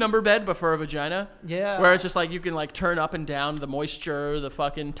sleep number bed, but for a vagina. Yeah. Where it's just like you can like turn up and down the moisture, the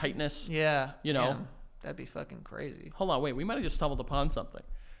fucking tightness. Yeah. Damn. That'd be fucking crazy. Hold on, wait. We might have just stumbled upon something.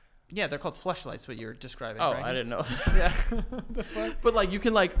 Yeah, they're called fleshlights. What you're describing. Oh, right? I didn't know. Yeah. But like you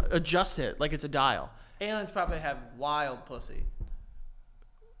can like adjust it like it's a dial. Aliens probably have wild pussy.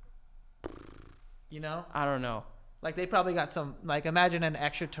 I don't know. Like they probably got some. Like imagine an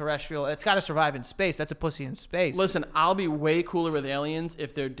extraterrestrial. It's got to survive in space. That's a pussy in space. Listen, I'll be way cooler with aliens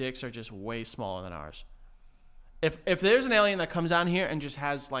if their dicks are just way smaller than ours. If there's an alien that comes down here and just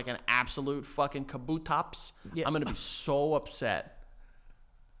has like an absolute fucking kabootops, yeah. I'm gonna be so upset.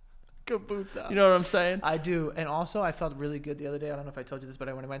 Kabutops. You know what I'm saying? I do. And also, I felt really good the other day. I don't know if I told you this,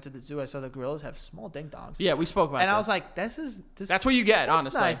 but when I went to the zoo, I saw the gorillas have small ding dongs. Yeah, we spoke about that. And I was like, this. That's what you get,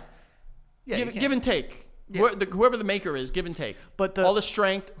 honestly. Nice. Yeah, give and take. Yeah. Whoever the maker is, give and take. But all the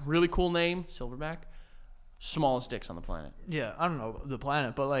strength, really cool name, Silverback, smallest dicks on the planet. Yeah, I don't know the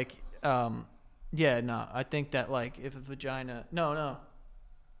planet, but like, I think that like if a vagina,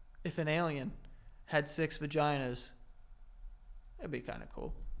 if an alien had 6 vaginas, that'd be kind of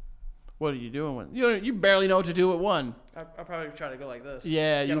cool. What are you doing with? You barely know what to do with one. I'll probably try to go like this.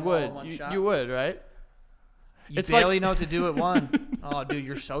 Yeah, you would. You would, right? You barely know what to do with one. Oh, dude,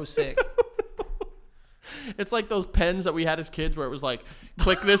 you're so sick. It's like those pens that we had as kids where it was like,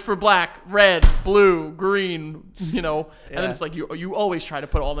 click this for black, red, blue, green, and then it's like you always try to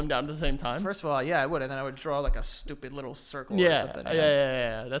put all them down at the same time. First of all, yeah, I would, and then I would draw like a stupid little circle or something.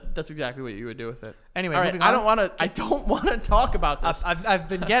 Yeah. That's exactly what you would do with it. Anyway, all right, I don't want to talk about this. I've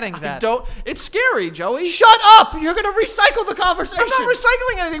been getting that. It's scary, Joey. Shut up! You're gonna recycle the conversation. I'm not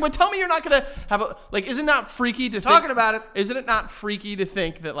recycling anything, but tell me you're not gonna have a isn't it not freaky to talking about it? Isn't it not freaky to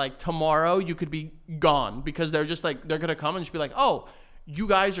think that like tomorrow you could be gone because they're just like they're gonna come and just be like, oh, you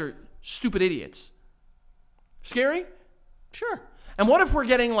guys are stupid idiots. Scary? Sure. And what if we're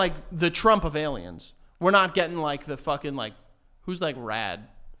getting like the Trump of aliens? We're not getting like the fucking like who's like rad?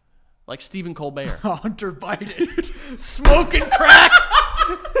 Like Stephen Colbert. Hunter Biden. Smoking crack.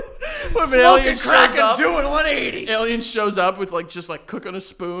 Smoking crack and doing 180. Alien shows up with like just like cooking a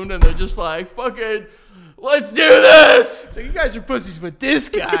spoon and they're just like, fucking, let's do this. So you guys are pussies, but this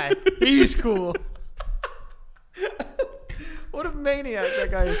guy, he's cool. What a maniac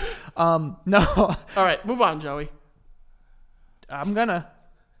that guy is. No. All right, move on, Joey.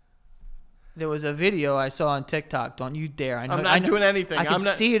 There was a video I saw on TikTok. Don't you dare. I'm not doing anything. I can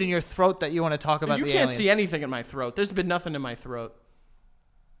see it in your throat that you want to talk about the aliens. You can't see anything in my throat. There's been nothing in my throat.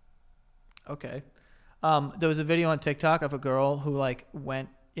 Okay. There was a video on TikTok of a girl who like went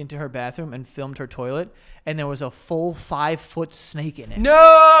into her bathroom and filmed her toilet, and there was a full 5-foot snake in it.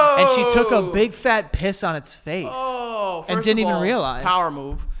 No! And she took a big fat piss on its face. Oh, and didn't even realize. Power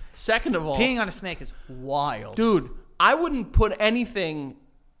move. Second of all, peeing on a snake is wild. Dude, I wouldn't put anything.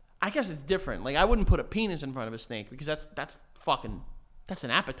 I guess it's different. Like, I wouldn't put a penis in front of a snake because that's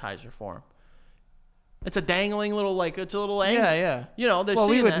an appetizer for him. It's a dangling little, like, it's a little angle. Yeah. You know, they're well,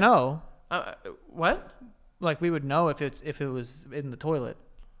 seeing we would that. know. What? Like, we would know if it was in the toilet.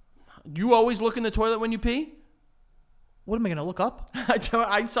 You always look in the toilet when you pee? What am I gonna look up?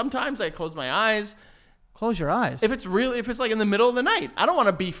 Sometimes I close my eyes. Close your eyes. If it's like in the middle of the night, I don't want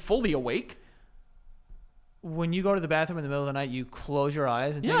to be fully awake. When you go to the bathroom in the middle of the night, you close your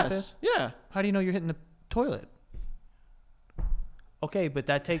eyes and take a piss? Yeah. How do you know you're hitting the toilet? Okay, but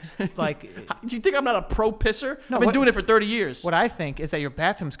that takes, like... Do you think I'm not a pro pisser? No, I've been doing it for 30 years. What I think is that your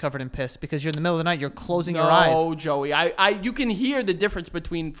bathroom's covered in piss because you're in the middle of the night, you're closing your eyes. No, Joey. You can hear the difference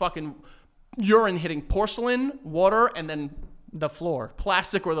between fucking urine hitting porcelain, water, and then... The floor.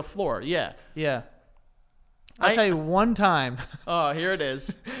 Plastic or the floor, yeah. Yeah. I'll tell you one time. Oh, here it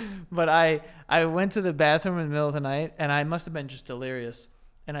is. But I went to the bathroom in the middle of the night, and I must have been just delirious.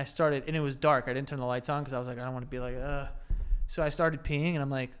 And I started, and it was dark. I didn't turn the lights on because I was like, I don't want to be like, So I started peeing, and I'm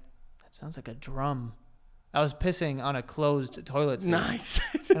like, that sounds like a drum. I was pissing on a closed toilet seat. Nice.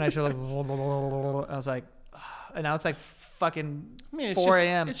 And I started like, I was like, and now it's like fucking 4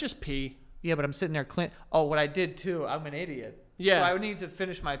 a.m. It's just pee. Yeah, but I'm sitting there clean. Oh, what I did too, I'm an idiot. Yeah. So I would need to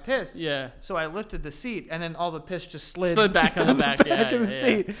finish my piss. Yeah. So I lifted the seat, and then all the piss just slid back on the back of the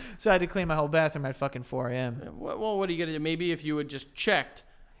seat. So I had to clean my whole bathroom at fucking 4 a.m. Well, what are you going to do? Maybe if you had just checked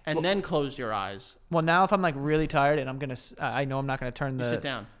and then closed your eyes. Well, now if I'm like really tired and I know I'm not going to turn the... You sit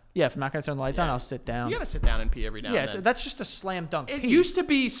down. Yeah, if I'm not going to turn the lights on, I'll sit down. You got to sit down and pee every now and then. Yeah, that's just a slam dunk It pee. used to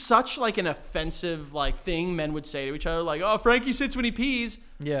be such like an offensive like thing men would say to each other, like, "Oh, Frankie sits when he pees."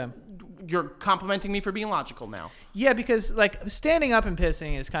 Yeah. You're complimenting me for being logical now. Yeah, because like standing up and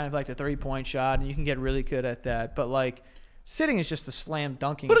pissing is kind of like the 3-point shot, and you can get really good at that. But like sitting is just a slam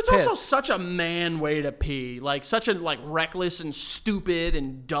dunking. But it's piss. also such a man way to pee, like such a like reckless and stupid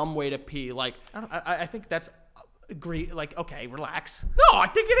and dumb way to pee. Like I think that's agree. Like, okay, relax. No, I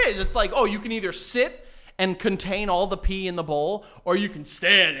think it is. It's like, oh, you can either sit and contain all the pee in the bowl, or you can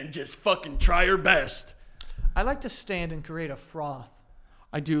stand and just fucking try your best. I like to stand and create a froth.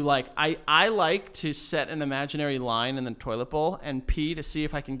 I do like I like to set an imaginary line in the toilet bowl and pee to see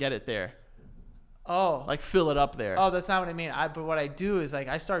if I can get it there. Oh. Like fill it up there. Oh, that's not what I mean. But what I do is like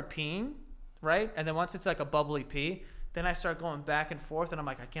I start peeing, right? And then once it's like a bubbly pee, then I start going back and forth, and I'm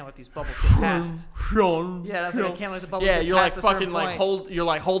like, I can't let these bubbles get past. Yeah, that's like I can't let the bubbles get past. Yeah, you're like fucking like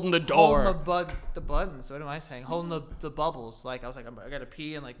holding the door. Holding the buttons. What am I saying? Holding the bubbles. Like I was like, I gotta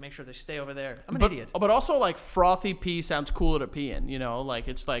pee and like make sure they stay over there. I'm an idiot. But also like frothy pee sounds cooler to pee in. You know, like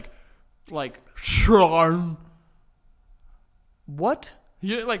it's like. What?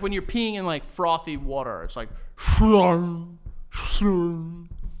 You like when you're peeing in like frothy water, it's like. I feel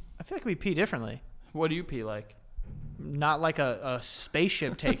like we pee differently. What do you pee like? Not like a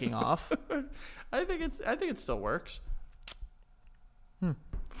spaceship taking off. I think it still works.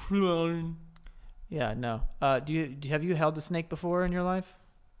 Yeah, no. Have you held a snake before in your life?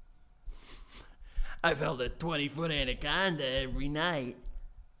 I've held a 20-foot anaconda every night.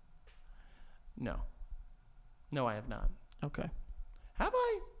 No, I have not. Okay. Have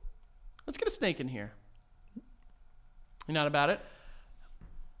I? Let's get a snake in here. You not about it?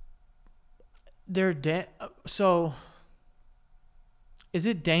 So, is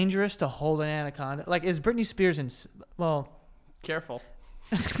it dangerous to hold an anaconda? Like, is Britney Spears Careful.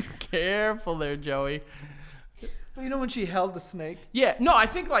 Careful there, Joey. You know when she held the snake? Yeah, no, I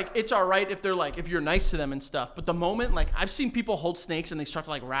think like it's all right if they're like if you're nice to them and stuff. But the moment like I've seen people hold snakes and they start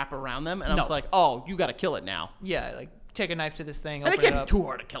to like wrap around them, and I was like, oh, you got to kill it now. Yeah, like take a knife to this thing. And it can't be too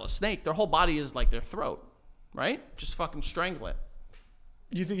hard to kill a snake. Their whole body is like their throat, right? Just fucking strangle it.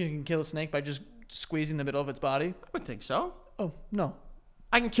 You think you can kill a snake by just squeezing the middle of its body? I would think so. Oh no.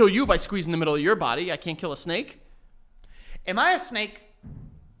 I can kill you by squeezing the middle of your body. I can't kill a snake. Am I a snake?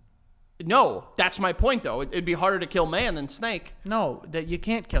 No, that's my point, though. It'd be harder to kill man than snake. No, that you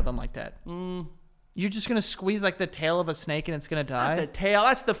can't kill them like that. You're just gonna squeeze like the tail of a snake and it's gonna die. Not the tail.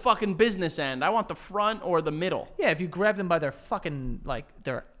 That's the fucking business end. I want the front or the middle. Yeah, if you grab them by their fucking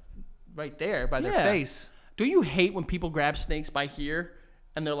they're right there by their face. Do you hate when people grab snakes by here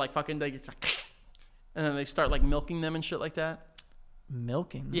and they're like fucking it's like, and then they start like milking them and shit like that?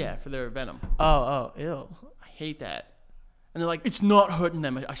 Milking them? Yeah, for their venom. Oh, ew. I hate that. And they're like, it's not hurting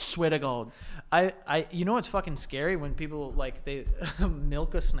them. I swear to God. You know what's fucking scary when people like they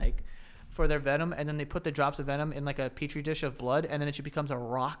milk a snake. for their venom, and then they put the drops of venom in like a petri dish of blood, and then it just becomes a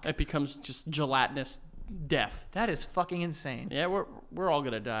rock. It becomes just gelatinous death. That is fucking insane. Yeah, we're all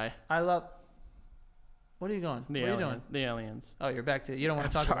gonna die. I love. What are you going? What are you doing? The aliens. Oh, you're back to. You don't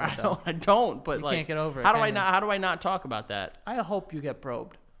want to talk about that. I don't. But you like, can't get over it. How do I not talk about that? I hope you get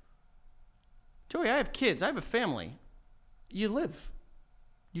probed. Joey, I have kids. I have a family. You live.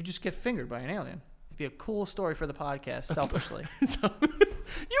 You just get fingered by an alien. It'd be a cool story for the podcast. Selfishly, So,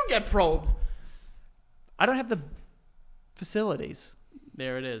 you get probed. I don't have the facilities.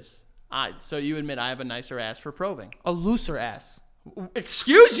 There it is. So you admit I have a nicer ass for probing? A looser ass.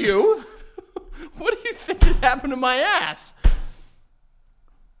 Excuse you? What do you think has happened to my ass?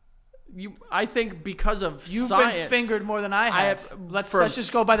 I think because of You've science, been fingered more than I have. Let's for-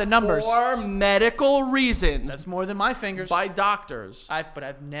 just go by the numbers. for medical reasons. That's more than my fingers. by doctors. But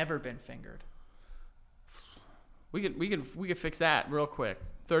I've never been fingered. We could fix that real quick.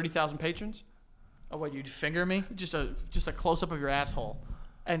 30,000 patrons. Oh, what, you'd finger me? Just a close up of your asshole.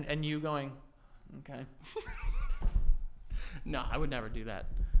 And you going, okay. No, I would never do that.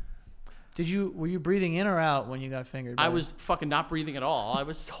 Were you breathing in or out when you got fingered? I was fucking not breathing at all. I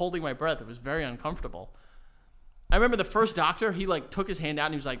was holding my breath. It was very uncomfortable. I remember the first doctor, he like took his hand out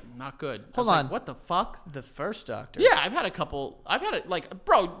and he was like, not good. Hold on. Like, what the fuck? The first doctor? Yeah, I've had it like,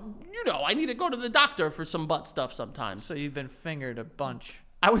 bro, I need to go to the doctor for some butt stuff sometimes. So you've been fingered a bunch.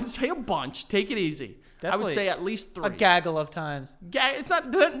 I would say a bunch. Take it easy. I Definitely would say at least 3. A gaggle of times. It's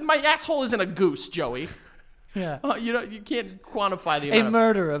not, my asshole isn't a goose, Joey. Yeah. You can't quantify the A amount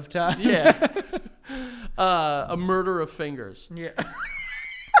murder of times. Yeah. A murder of fingers. Yeah.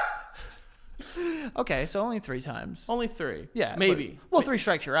 Okay, so only 3 times. Only 3. Yeah. Maybe. Well, 3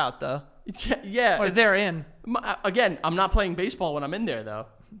 strikes you're out, though. Yeah. Or they're in. Again, I'm not playing baseball when I'm in there, though.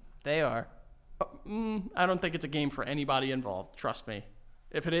 They are. I don't think it's a game for anybody involved. Trust me.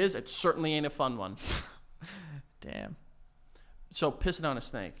 If it is, it certainly ain't a fun one. Damn. So pissing on a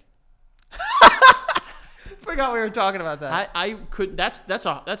snake. Forgot we were talking about that. I could. That's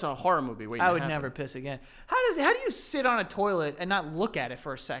a horror movie. Waiting I would to happen. never piss again. How do you sit on a toilet and not look at it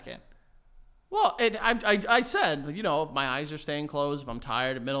for a second? Well, I said, my eyes are staying closed. If I'm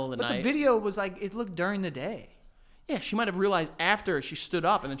tired in the middle of the But night. the video was like, it looked during the day. Yeah, she might have realized after she stood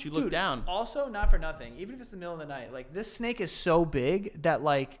up and then she looked down. Also, not for nothing, even if it's the middle of the night, like this snake is so big that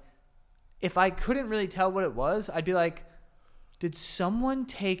like, if I couldn't really tell what it was, I'd be like, did someone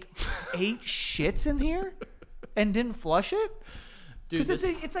take 8 shits in here and didn't flush it? Dude, Because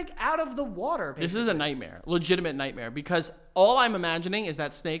it's like out of the water. Basically. this is a nightmare, legitimate nightmare. Because all I'm imagining is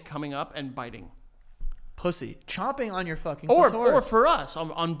that snake coming up and biting, pussy chomping on your fucking or clitoris. for us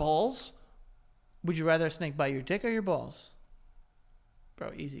on balls. Would you rather a snake bite your dick or your balls?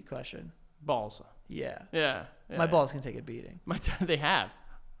 Bro, easy question. Balls. Yeah. Yeah. My balls can take a beating. They have.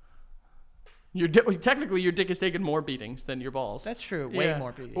 Technically, your dick has taken more beatings than your balls. That's true. Way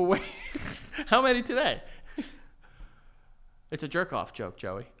more beatings. Wait. How many today? It's a jerk off joke,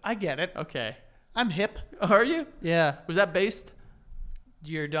 Joey. I get it. Okay. I'm hip. Are you? Yeah. Was that based?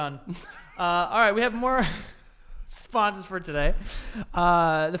 You're done. All right, we have more sponsors for today. We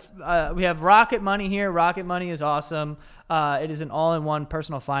have Rocket Money here. Rocket Money is awesome. It is an all-in-one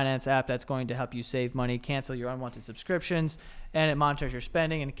personal finance app that's going to help you save money, cancel your unwanted subscriptions, and it monitors your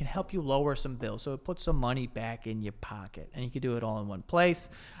spending, and it can help you lower some bills. So it puts some money back in your pocket, and you can do it all in one place.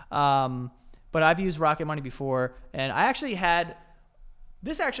 But I've used Rocket Money before, and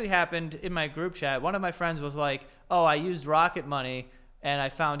this actually happened in my group chat. One of my friends was like, oh, I used Rocket Money, and I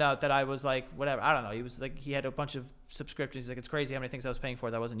found out that I was like, whatever, I don't know. He was like, he had a bunch of subscriptions. He's like, it's crazy how many things I was paying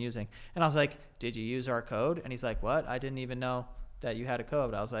for that I wasn't using. And I was like, did you use our code? And he's like, what? I didn't even know that you had a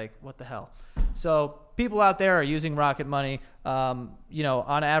code. I was like, what the hell? So people out there are using Rocket Money. On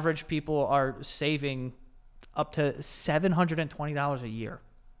average, people are saving up to $720 a year.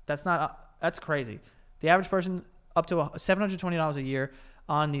 That's crazy. The average person up to $720 a year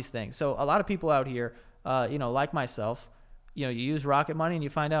on these things. So a lot of people out here, like myself, you use Rocket Money and you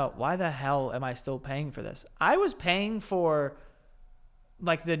find out, why the hell am I still paying for this? I was paying for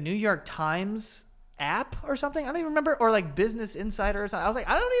like the New York Times app or something. I don't even remember, or like Business Insider or something. I was like,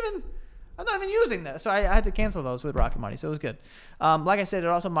 I'm not even using this. So I had to cancel those with Rocket Money. So it was good. Like I said, it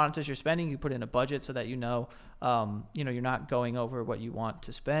also monitors your spending. You put in a budget so that you're not going over what you want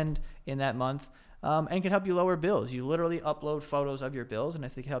to spend in that month, and can help you lower bills. You literally upload photos of your bills, and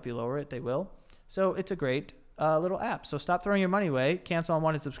if they can help you lower it, they will. So it's a great little app. So stop throwing your money away. Cancel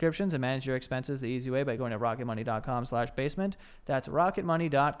unwanted subscriptions and manage your expenses the easy way by going to rocketmoney.com/basement. That's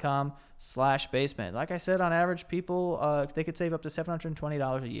rocketmoney.com/basement. Like I said, on average, people, they could save up to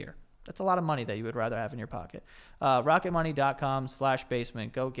 $720 a year. That's a lot of money that you would rather have in your pocket.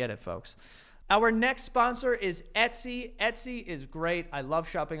 Rocketmoney.com/basement. Go get it, folks. Our next sponsor is Etsy. Etsy is great. I love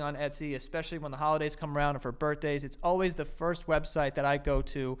shopping on Etsy, especially when the holidays come around and for birthdays. It's always the first website that I go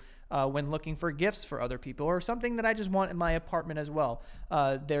to when looking for gifts for other people or something that I just want in my apartment as well.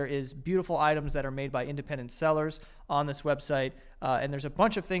 There is beautiful items that are made by independent sellers on this website, and there's a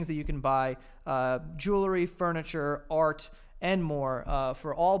bunch of things that you can buy, jewelry, furniture, art, and more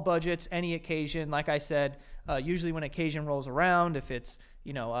for all budgets, any occasion. Like I said, usually when occasion rolls around, if it's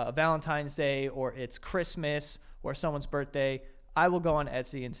a Valentine's Day or it's Christmas or someone's birthday, I will go on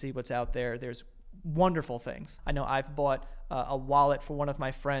Etsy and see what's out there. There's wonderful things. I know I've bought a wallet for one of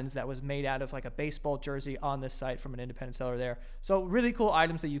my friends that was made out of like a baseball jersey on this site from an independent seller there. So really cool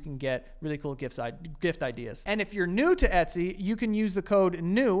items that you can get, really cool gift ideas. And if you're new to Etsy, you can use the code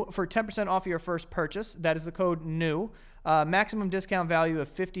NEW for 10% off your first purchase. That is the code NEW. Maximum discount value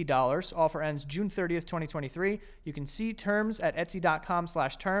of $50. Offer ends June 30th, 2023. You can see terms at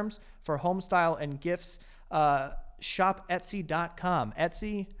etsy.com/terms for home style and gifts. Shop etsy.com.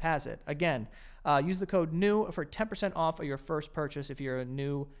 Etsy has it. Again, use the code NEW for 10% off of your first purchase if you're a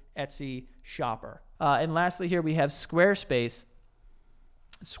new Etsy shopper. And lastly here we have Squarespace.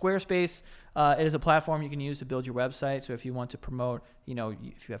 Squarespace, it is a platform you can use to build your website. So if you want to promote,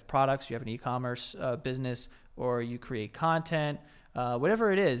 if you have products, you have an e-commerce business, or you create content,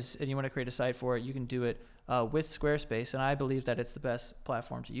 whatever it is, and you want to create a site for it, you can do it with Squarespace. And I believe that it's the best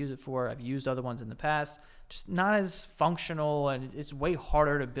platform to use it for. I've used other ones in the past, just not as functional, and it's way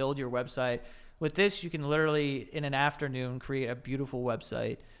harder to build your website. With this, you can literally, in an afternoon, create a beautiful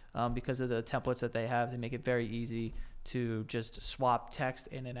website because of the templates that they have. They make it very easy to just swap text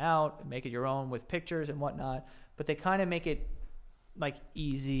in and out, make it your own with pictures and whatnot. But they kind of make it like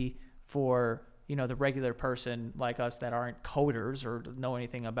easy for the regular person like us that aren't coders or know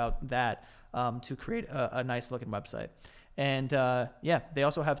anything about that to create a nice looking website. And they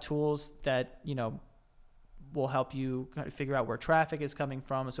also have tools that will help you kind of figure out where traffic is coming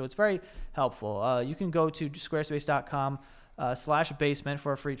from. So it's very helpful. You can go to squarespace.com/basement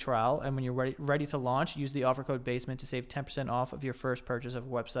for a free trial. And when you're ready to launch, use the offer code BASEMENT to save 10% off of your first purchase of a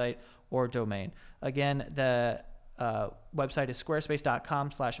website or domain. Again, the website is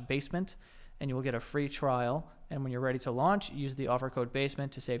squarespace.com/basement, and you will get a free trial. And when you're ready to launch, use the offer code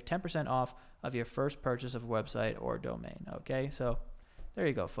BASEMENT to save 10% off of your first purchase of a website or domain. Okay, so there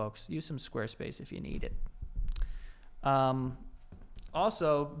you go, folks. Use some Squarespace if you need it.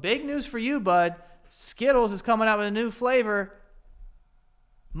 Also, big news for you, bud. Skittles is coming out with a new flavor.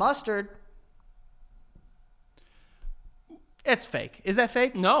 Mustard. It's fake. Is that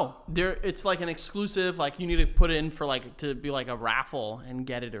fake? No. It's like an exclusive, like you need to put it in for to be like a raffle and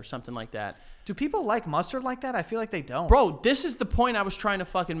get it or something like that. Do people like mustard like that? I feel like they don't. Bro, this is the point I was trying to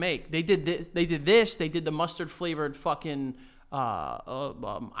fucking make. They did this. They did the mustard flavored fucking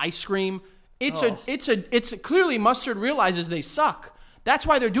ice cream. It's clearly mustard realizes they suck. That's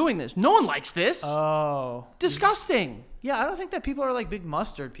why they're doing this. No one likes this. Oh. Disgusting. Yeah, I don't think that people are like big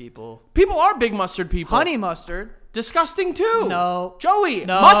mustard people. People are big mustard people. Honey mustard. Disgusting too. No. Joey.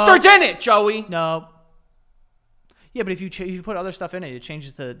 No. Mustard's in it, Joey. No. Yeah, but if you put other stuff in it, it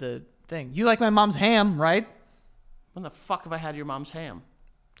changes the thing. You like my mom's ham, right? When the fuck have I had your mom's ham?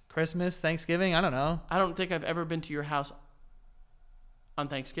 Christmas, Thanksgiving, I don't know. I don't think I've ever been to your house on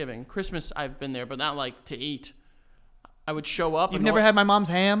Thanksgiving. Christmas, I've been there, but not like to eat. I would show up. You've never had my mom's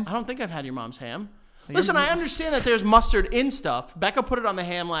ham? I don't think I've had your mom's ham. Listen, I understand that there's mustard in stuff. Becca put it on the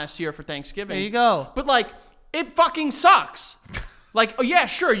ham last year for Thanksgiving. There you go. But it fucking sucks. Oh yeah,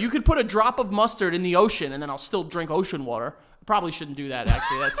 sure, you could put a drop of mustard in the ocean and then I'll still drink ocean water. I probably shouldn't do that,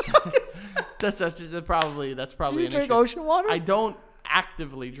 actually. That's probably Do you an drink issue. ocean water? I don't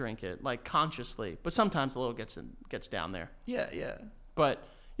actively drink it, consciously. But sometimes a little gets down there. Yeah. But,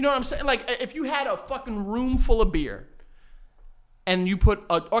 you know what I'm saying? If you had a fucking room full of beer and you put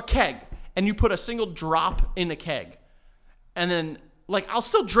a keg and you put a single drop in a keg and then, I'll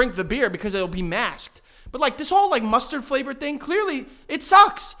still drink the beer because it'll be masked. But, this whole, mustard flavored thing, clearly, it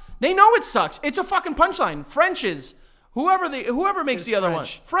sucks. They know it sucks. It's a fucking punchline. French's. Whoever makes the other one.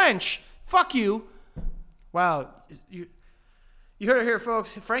 French. Fuck you. Wow. You heard it here,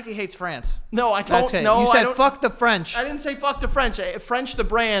 folks. Frankie hates France. No, I don't. Okay. No, you said fuck the French. I didn't say fuck the French. French the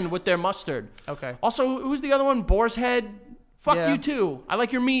brand with their mustard. Okay. Also, who's the other one? Boar's Head. Fuck Yeah. you too. I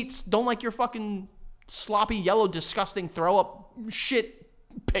like your meats. Don't like your fucking sloppy, yellow, disgusting throw up shit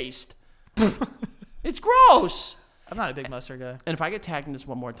paste. It's gross. I'm not a big mustard guy. And if I get tagged in this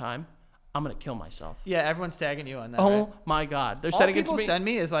one more time, I'm gonna kill myself. Yeah, everyone's tagging you on that. Oh right? my god, they're All sending it to people me. send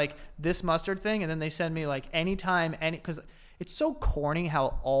me is this mustard thing, and then they send me anytime, because it's so corny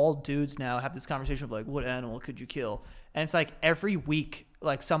how all dudes now have this conversation of like, what animal could you kill? And it's like every week,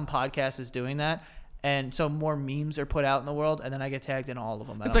 like some podcast is doing that. And so more memes are put out in the world, and then I get tagged in all of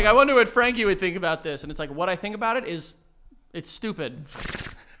them. It's like, I wonder what Frankie would think about this. And it's like, what I think about it is, it's stupid.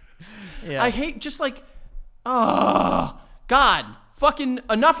 Yeah. I hate just like, oh, God, fucking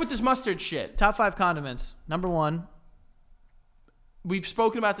enough with this mustard shit. Top 5 condiments. Number 1. We've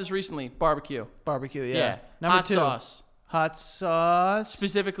spoken about this recently. Barbecue. Barbecue, yeah. Number Hot 2. sauce. Hot sauce.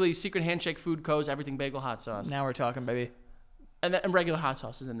 Specifically, Secret Handshake Food Co.'s Everything Bagel hot sauce. Now we're talking, baby. And regular hot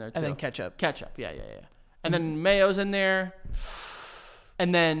sauce is in there, too. And then ketchup. Ketchup, yeah. And then mayo's in there.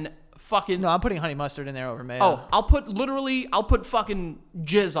 And then fucking... No, I'm putting honey mustard in there over mayo. Oh, I'll put fucking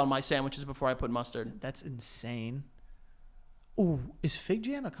jizz on my sandwiches before I put mustard. That's insane. Ooh, is fig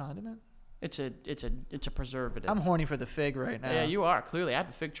jam a condiment? It's a preservative. I'm horny for the fig right now. Yeah, you are. Clearly, I have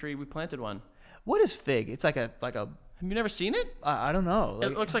a fig tree. We planted one. What is fig? It's like a Have you never seen it? I don't know.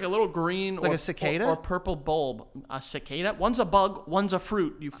 It looks like a little green like or a cicada or purple bulb. A cicada? One's a bug, one's a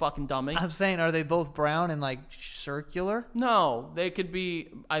fruit, you fucking dummy. I'm saying, are they both brown and like circular? No, they could be.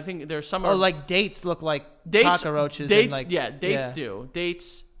 I think there's some. Oh, like dates look like cockroaches. Dates, and like, dates do.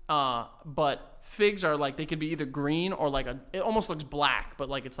 Dates, but figs are like, they could be either green or like it almost looks black, but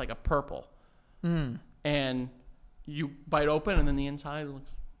like it's like a purple. And you bite open, and then the inside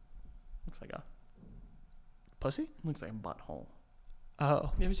looks like a pussy. Looks like a butthole.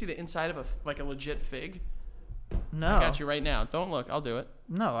 Oh, You ever see the inside of a legit fig? no. I got you right now. Don't look. I'll do it.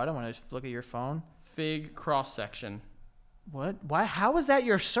 No, I don't want to look at your phone. Fig cross section. What? Why? How is that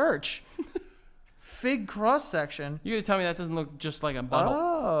your search? Fig cross section. You gonna tell me that doesn't look just like a butthole?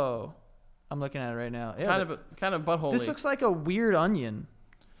 Oh, I'm looking at it right now. Yeah, kind of butthole. this looks like a weird onion.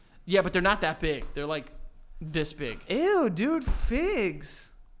 Yeah, but they're not that big. They're like this big. Ew, dude,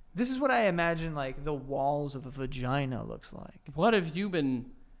 figs. This is what I imagine like the walls of a vagina looks like. What have you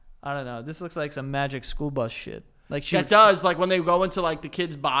been? I don't know. This looks like some magic school bus shit. Like That does, like when they go into like the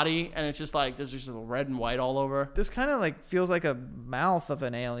kid's body and it's just like there's just red and white all over. This kind of like feels like a mouth of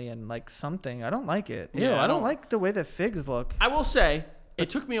an alien, like something. I don't like it. Ew, Yeah, I don't like the way that figs look. I will say it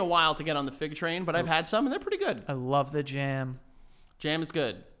took me a while to get on the fig train, but I've had some and they're pretty good. I love the jam. Jam is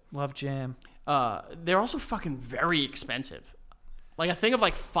good. Love jam. They're also fucking very expensive. Like a thing of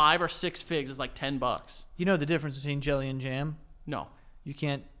like 5 or 6 figs is like $10. You know the difference between jelly and jam? No. You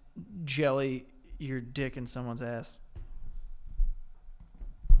can't jelly your dick in someone's ass.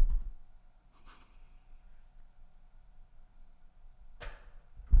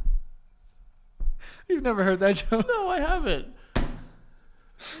 You've never heard that joke? No, I haven't.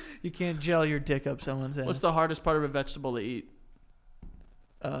 You can't gel your dick up someone's ass. What's the hardest part of a vegetable to eat?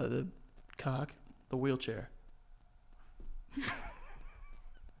 The cock. The wheelchair.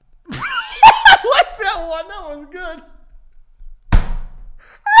 I like that one. That was good.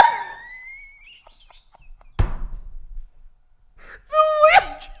 The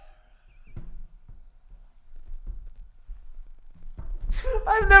wheelchair.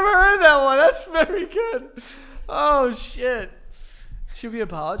 I've never heard that one. That's very good. Oh shit. Should we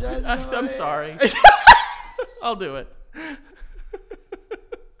apologize? I'm sorry. I'll do it.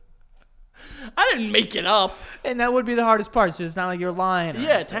 I didn't make it up. And that would be the hardest part, so it's not like you're lying. Yeah,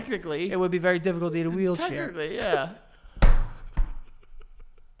 anything. Technically. It would be very difficult to eat a wheelchair. Technically, yeah.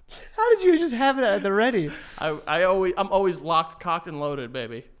 How did you just have it at the ready? I'm always locked, cocked, and loaded,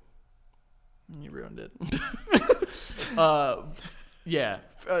 baby. You ruined it. Yeah.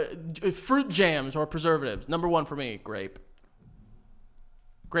 Fruit jams or preservatives. Number 1 for me, grape.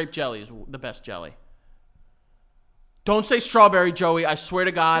 Grape jelly is the best jelly. Don't say strawberry, Joey. I swear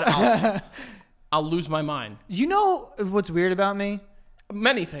to God, I'll lose my mind. You know what's weird about me?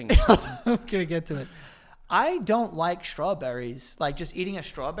 Many things. I'm gonna get to it. I don't like strawberries. Like just eating a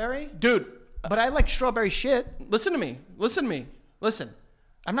strawberry, Dude. but I like strawberry shit. Listen to me. Listen.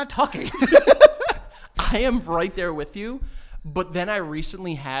 I'm not talking. I am right there with you, but then I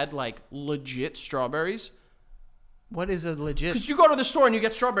recently had like legit strawberries. What is a legit? Because you go to the store and you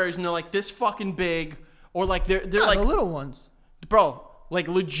get strawberries and they're like this fucking big, or like they're like the little ones. Bro, like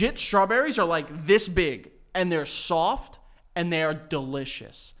legit strawberries are like this big and they're soft and they are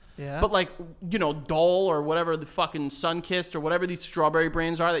delicious. Yeah. But like, you know, Dole or whatever the fucking Sunkist or whatever these strawberry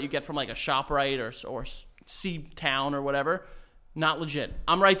brands are that you get from like a ShopRite or Seatown or whatever, not legit.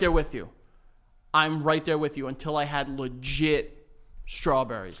 I'm right there with you. Until I had legit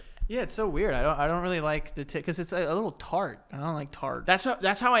strawberries. Yeah, it's so weird. I don't really like the because it's a little tart. I don't like tart.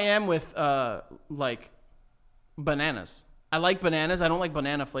 That's how I am with like bananas. I like bananas. I don't like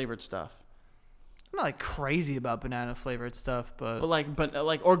banana flavored stuff. I'm not like crazy about banana flavored stuff, but like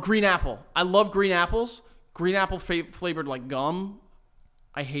or green apple. I love green apples. green apple flavored like gum.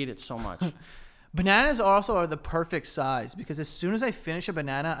 I hate it so much. Bananas also are the perfect size because as soon as I finish a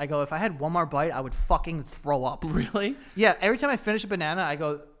banana, I go, if I had one more bite, I would fucking throw up. Really? Yeah, every time I finish a banana, I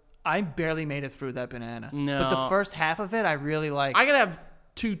go, I barely made it through that banana. No. But the first half of it, I really like. I gotta have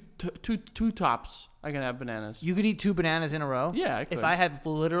two tops. I can have bananas. You could eat 2 bananas in a row? Yeah, I could. If I had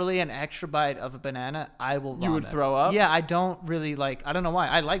literally an extra bite of a banana, I will vomit. You would throw up? Yeah, I don't really like, I don't know why.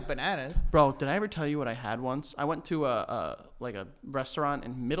 I like bananas. Bro, did I ever tell you what I had once? I went to a restaurant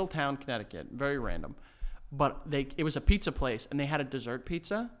in Middletown, Connecticut. Very random. But it was a pizza place, and they had a dessert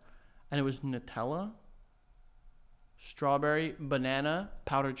pizza, and it was Nutella, strawberry, banana,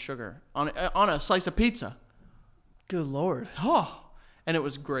 powdered sugar on a slice of pizza. Good Lord. Oh, and it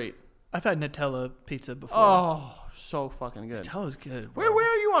was great. I've had Nutella pizza before. Oh, so fucking good. Nutella's good. Bro. Where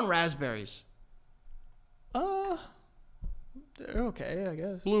are you on raspberries? They're okay, I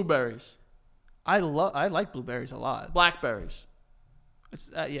guess. Blueberries. I like blueberries a lot. Blackberries. It's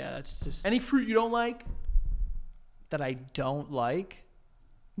that's just Any fruit you don't like? that I don't like.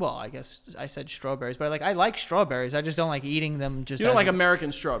 Well, I guess I said strawberries, but I like strawberries. I just don't like eating them. Just You don't like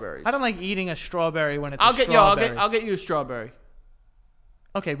American strawberries. I don't like eating a strawberry when it's I'll a strawberry. I'll get you a strawberry.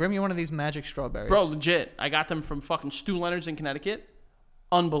 Okay, bring me one of these magic strawberries. Bro, legit. I got them from fucking Stu Leonard's in Connecticut.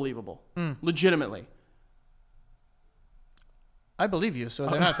 Unbelievable. Legitimately. I believe you, so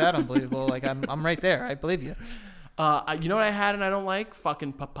they're not that unbelievable. Like I'm right there. I believe you. You know what I had and I don't like?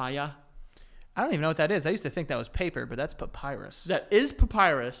 Fucking papaya. I don't even know what that is. I used to think that was paper, but that's papyrus. That is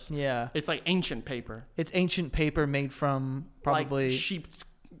papyrus. Yeah. It's like ancient paper. It's ancient paper made from probably like sheep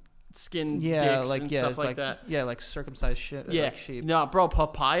skin yeah, dicks like and yeah, stuff like that. Yeah, like circumcised shit. Yeah. Like sheep. No, bro,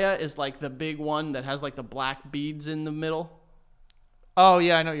 papaya is like the big one that has like the black beads in the middle. Oh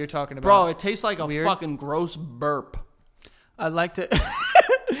yeah, I know what you're talking about. Bro, it tastes like Weird. a fucking gross burp. I'd like to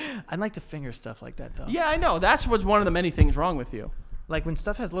I'd like to finger stuff like that though. Yeah, I know. That's what's one of the many things wrong with you. Like when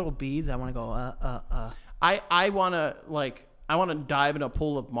stuff has little beads, I want to go I want to dive in a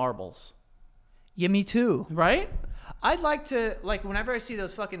pool of marbles. Yeah, me too. Right? I'd like to, like, whenever I see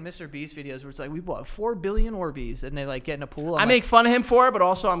those fucking Mr. Beast videos where it's like, we bought 4 billion Orbeez, and they, like, get in a pool. I make fun of him for it, but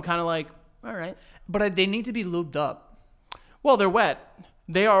also I'm kind of like, all right. But they need to be lubed up. Well, they're wet.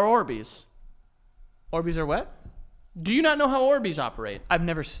 They are Orbeez. Orbeez are wet? Do you not know how Orbeez operate? I've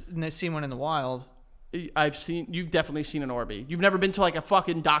never seen one in the wild. You've definitely seen an Orby. You've never been to, like, a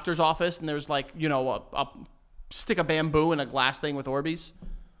fucking doctor's office, and there's, like, you know, a stick of bamboo in a glass thing with Orbeez?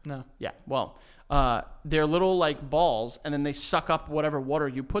 No. Yeah, well... they're little like balls, and then they suck up whatever water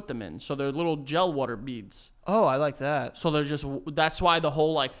you put them in. So they're little gel water beads. Oh, I like that. So that's why the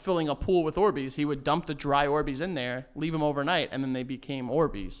whole like filling a pool with Orbeez, he would dump the dry Orbeez in there, leave them overnight, and then they became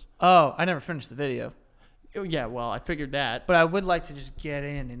Orbeez. Oh, I never finished the video. Yeah, well, I figured that. But I would like to just get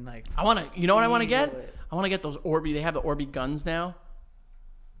in and like. You know what I want to get? It. I want to get those Orby. They have the Orby guns now.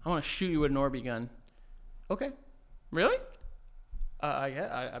 I want to shoot you with an Orby gun. Okay. Really?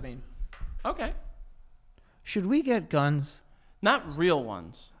 Yeah, I mean. Okay. Should we get guns? Not real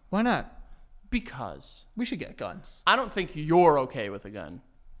ones. Why not? Because we should get guns. I don't think you're okay with a gun.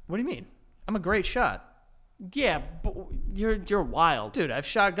 What do you mean? I'm a great shot. Yeah, but you're wild. Dude, I've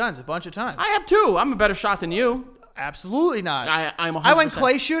shot guns a bunch of times. I have too. I'm a better shot than you. Absolutely not. I'm 100%. I went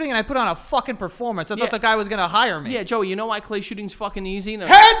clay shooting and I put on a fucking performance. I thought the guy was going to hire me. Yeah, Joey, you know why clay shooting's fucking easy?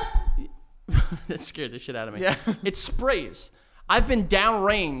 Head! That scared the shit out of me. Yeah. It sprays. I've been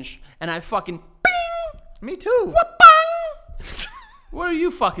downrange and I fucking bing! Me too. Bang! What are you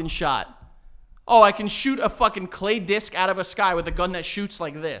fucking shot? Oh, I can shoot a fucking clay disc out of a sky with a gun that shoots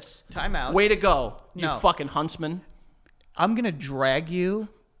like this. Timeout. Way to go, you No. fucking huntsman. I'm going to drag you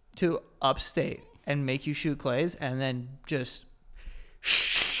to upstate and make you shoot clays and then just...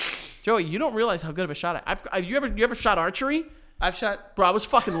 Joey, you don't realize how good of a shot have you ever shot archery? I've shot... Bro, I was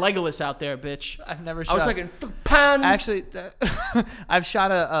fucking Legolas out there, bitch. I've never shot... I was like, pans. Actually, I've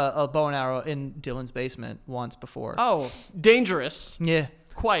shot a bow and arrow in Dylan's basement once before. Oh, dangerous. Yeah.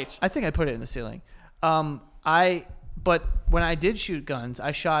 Quite. I think I put it in the ceiling. But when I did shoot guns,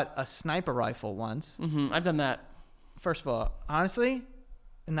 I shot a sniper rifle once. Mm-hmm. I've done that. First of all, honestly,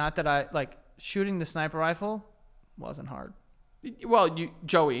 not that I... Like, shooting the sniper rifle wasn't hard. Well,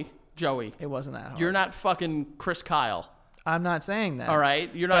 Joey. It wasn't that hard. You're not fucking Chris Kyle. I'm not saying that. All right?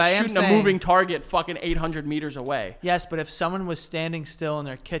 You're not shooting a moving target fucking 800 meters away. Yes, but if someone was standing still in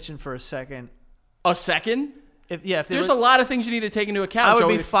their kitchen for a second... A second? If there's a lot of things you need to take into account, I would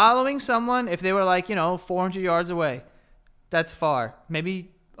Joey. be following someone if they were like, 400 yards away. That's far.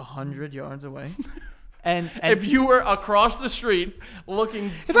 Maybe 100 yards away. And if you were across the street looking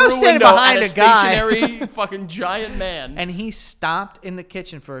if I was through a standing window behind at a a guy, stationary fucking giant man. And he stopped in the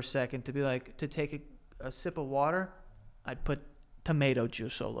kitchen for a second to be like, to take a sip of water, I'd put tomato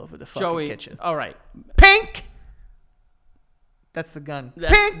juice all over the fucking Joey, kitchen. all right. Pink. That's the gun.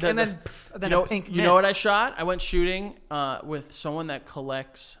 Pink, and then a pink. You know what I shot? I went shooting with someone that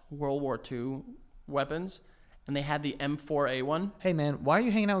collects World War II weapons, and they had the M4A1. Hey man, why are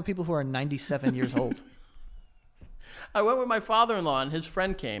you hanging out with people who are 97 years old? I went with my father-in-law, and his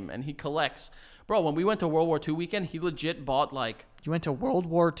friend came, and he collects. Bro, when we went to World War II weekend, he legit bought like. You went to World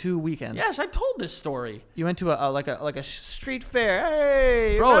War II weekend. Yes, I told this story. You went to a street fair.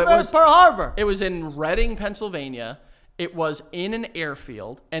 Hey, bro, it was Pearl Harbor. It was in Reading, Pennsylvania. It was in an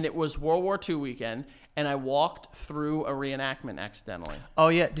airfield, and it was World War II weekend. And I walked through a reenactment accidentally. Oh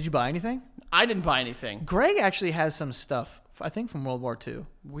yeah, did you buy anything? I didn't buy anything. Greg actually has some stuff, I think, from World War II.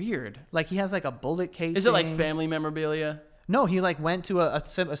 Weird. Like he has like a bullet casing. Is it like family memorabilia? No, he like went to a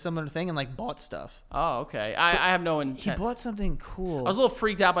similar thing and like bought stuff. Oh, okay. I have no intent. He bought something cool. I was a little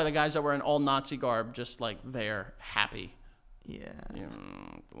freaked out by the guys that were in all Nazi garb, just like there, happy. Yeah.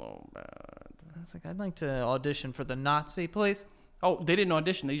 It's a little bad. It's like, I'd like to audition for the Nazi, please. Oh, they didn't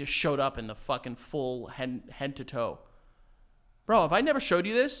audition. They just showed up in the fucking full head to toe. Bro, if I never showed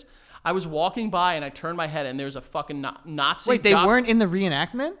you this, I was walking by and I turned my head and there's a fucking Nazi. Wait, they weren't in the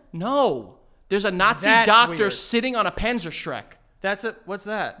reenactment? No. There's a Nazi doctor weird. Sitting on a Panzerschreck. What's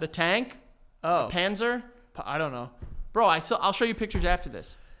that? The tank? Oh. The Panzer? I don't know. Bro, I'll show you pictures after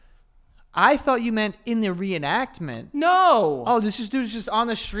this. I thought you meant in the reenactment. No. Oh, this dude's just on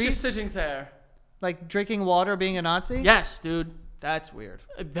the street? Just sitting there. Like drinking water, being a Nazi? Yes, dude. That's weird.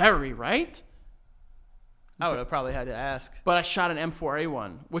 Very, right? I would have probably had to ask. But I shot an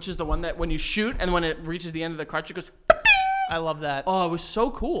M4A1, which is the one that when you shoot and when it reaches the end of the cartridge, it goes... I love that. Oh, it was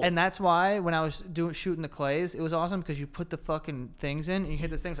so cool. And that's why when I was shooting the clays, it was awesome because you put the fucking things in and you hit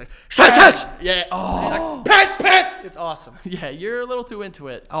this thing, it's like... Yeah. Oh. Like, it's awesome. Yeah, you're a little too into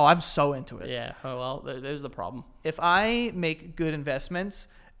it. Oh, I'm so into it. Yeah. Oh, well, there's the problem. If I make good investments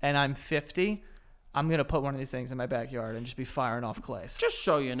and I'm 50... I'm going to put one of these things in my backyard and just be firing off clays. Just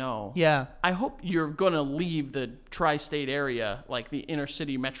so you know. Yeah. I hope you're going to leave the tri-state area, like the inner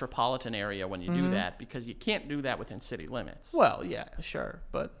city metropolitan area when you do that, because you can't do that within city limits. Well, yeah, sure.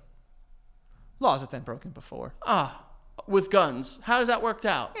 But laws have been broken before. With guns. How does that work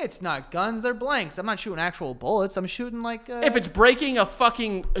out? It's not guns. They're blanks. I'm not shooting actual bullets. I'm shooting like... If it's breaking a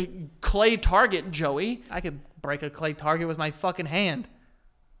fucking clay target, Joey. I could break a clay target with my fucking hand.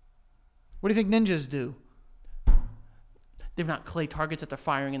 What do you think ninjas do? They're not clay targets that they're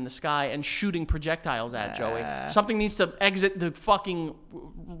firing in the sky and shooting projectiles at, Joey. Something needs to exit the fucking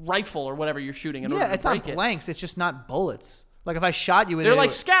rifle or whatever you're shooting in order to break it. Yeah, it's not blanks. It's just not bullets. Like if I shot you with they're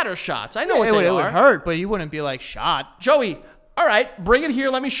like scatter shots. I know what they are. It would hurt, but you wouldn't be like shot. Joey, all right, bring it here.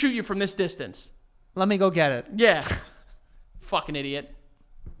 Let me shoot you from this distance. Let me go get it. Yeah. Fucking idiot.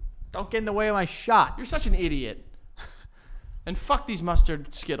 Don't get in the way of my shot. You're such an idiot. And fuck these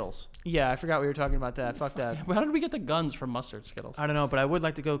mustard Skittles. Yeah, I forgot we were talking about that. Fuck that. How did we get the guns from mustard Skittles? I don't know, but I would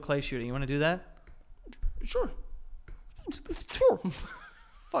like to go clay shooting. You want to do that? Sure.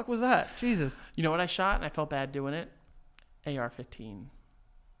 Fuck was that? Jesus. You know what I shot and I felt bad doing it? AR-15.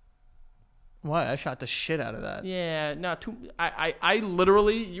 What? I shot the shit out of that. Yeah, no, I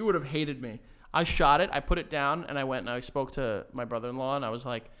literally, you would have hated me. I shot it, I put it down, and I went and I spoke to my brother-in-law, and I was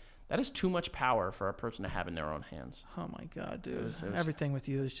like, that is too much power for a person to have in their own hands. Oh my God, dude. It was everything with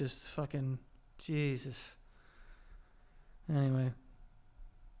you is just fucking Jesus. Anyway.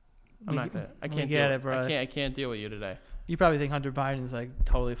 I'm not gonna. I can't get deal. it, bro. I can't deal with you today. You probably think Hunter Biden's like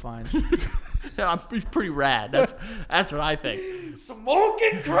totally fine. He's pretty rad. That's what I think.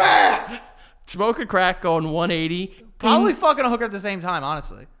 Smoking crack. Smoking crack going 180. Probably fucking a hooker at the same time,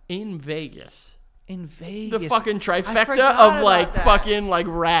 honestly. In Vegas. In Vegas. The fucking trifecta of like fucking like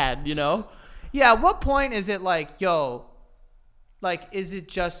rad, you know? Yeah, at what point is it like, yo, like, is it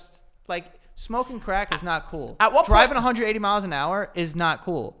just like smoking crack is not cool? At what Driving point, 180 miles an hour is not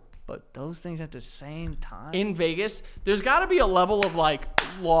cool. But those things at the same time in Vegas, there's got to be a level of like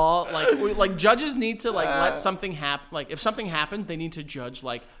law, like judges need to like let something happen. Like if something happens, they need to judge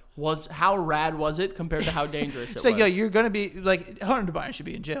like how rad was it compared to how dangerous it was. So yo, you're gonna be like Hunter Biden should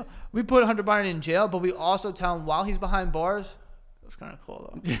be in jail. We put Hunter Biden in jail, but we also tell him while he's behind bars. That's kind of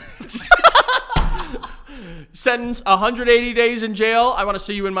cool though. Sentence 180 days in jail. I want to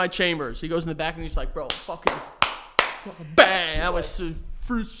see you in my chambers. He goes in the back and he's like, bro, fucking bang. That was so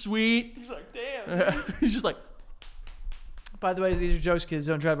fruit sweet. He's like, damn. He's just like. By the way, these are jokes, kids.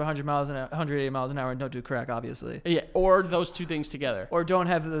 Don't drive 180 miles an hour and don't do crack, obviously. Yeah, or those two things together. Or don't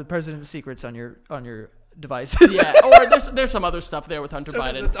have the president's secrets on your devices. Yeah, or there's some other stuff there with Hunter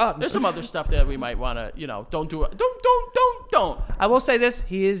Biden. There's some other stuff that we might want to, don't do it. Don't. I will say this: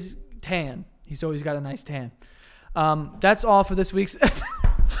 he is tan. He's always got a nice tan. That's all for this week's.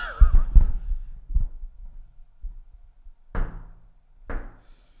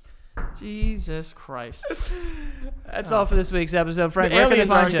 Jesus Christ. That's all for this week's episode. Frank, The where can they aliens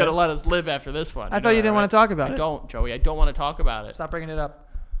find aren't you? going to let us live after this one. I thought you didn't want to talk about I it. don't, Joey. I don't want to talk about it. Stop bringing it up.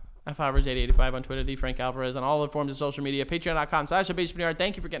 Fivers8085 on Twitter, the Frank Alvarez on all the forms of social media, patreon.com/thebasementyard.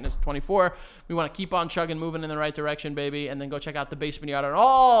 Thank you for getting us to 24. We want to keep on chugging, moving in the right direction, baby. And then go check out the Basement Yard on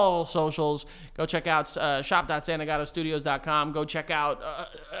all socials. Go check out shop.santagatostudios.com. Go check out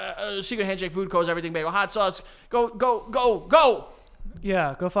Secret Handshake Food Co's Everything Bagel Hot Sauce. Go.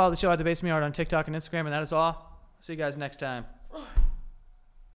 Yeah, go follow the show at The Basement Yard on TikTok and Instagram, and that is all. See you guys next time.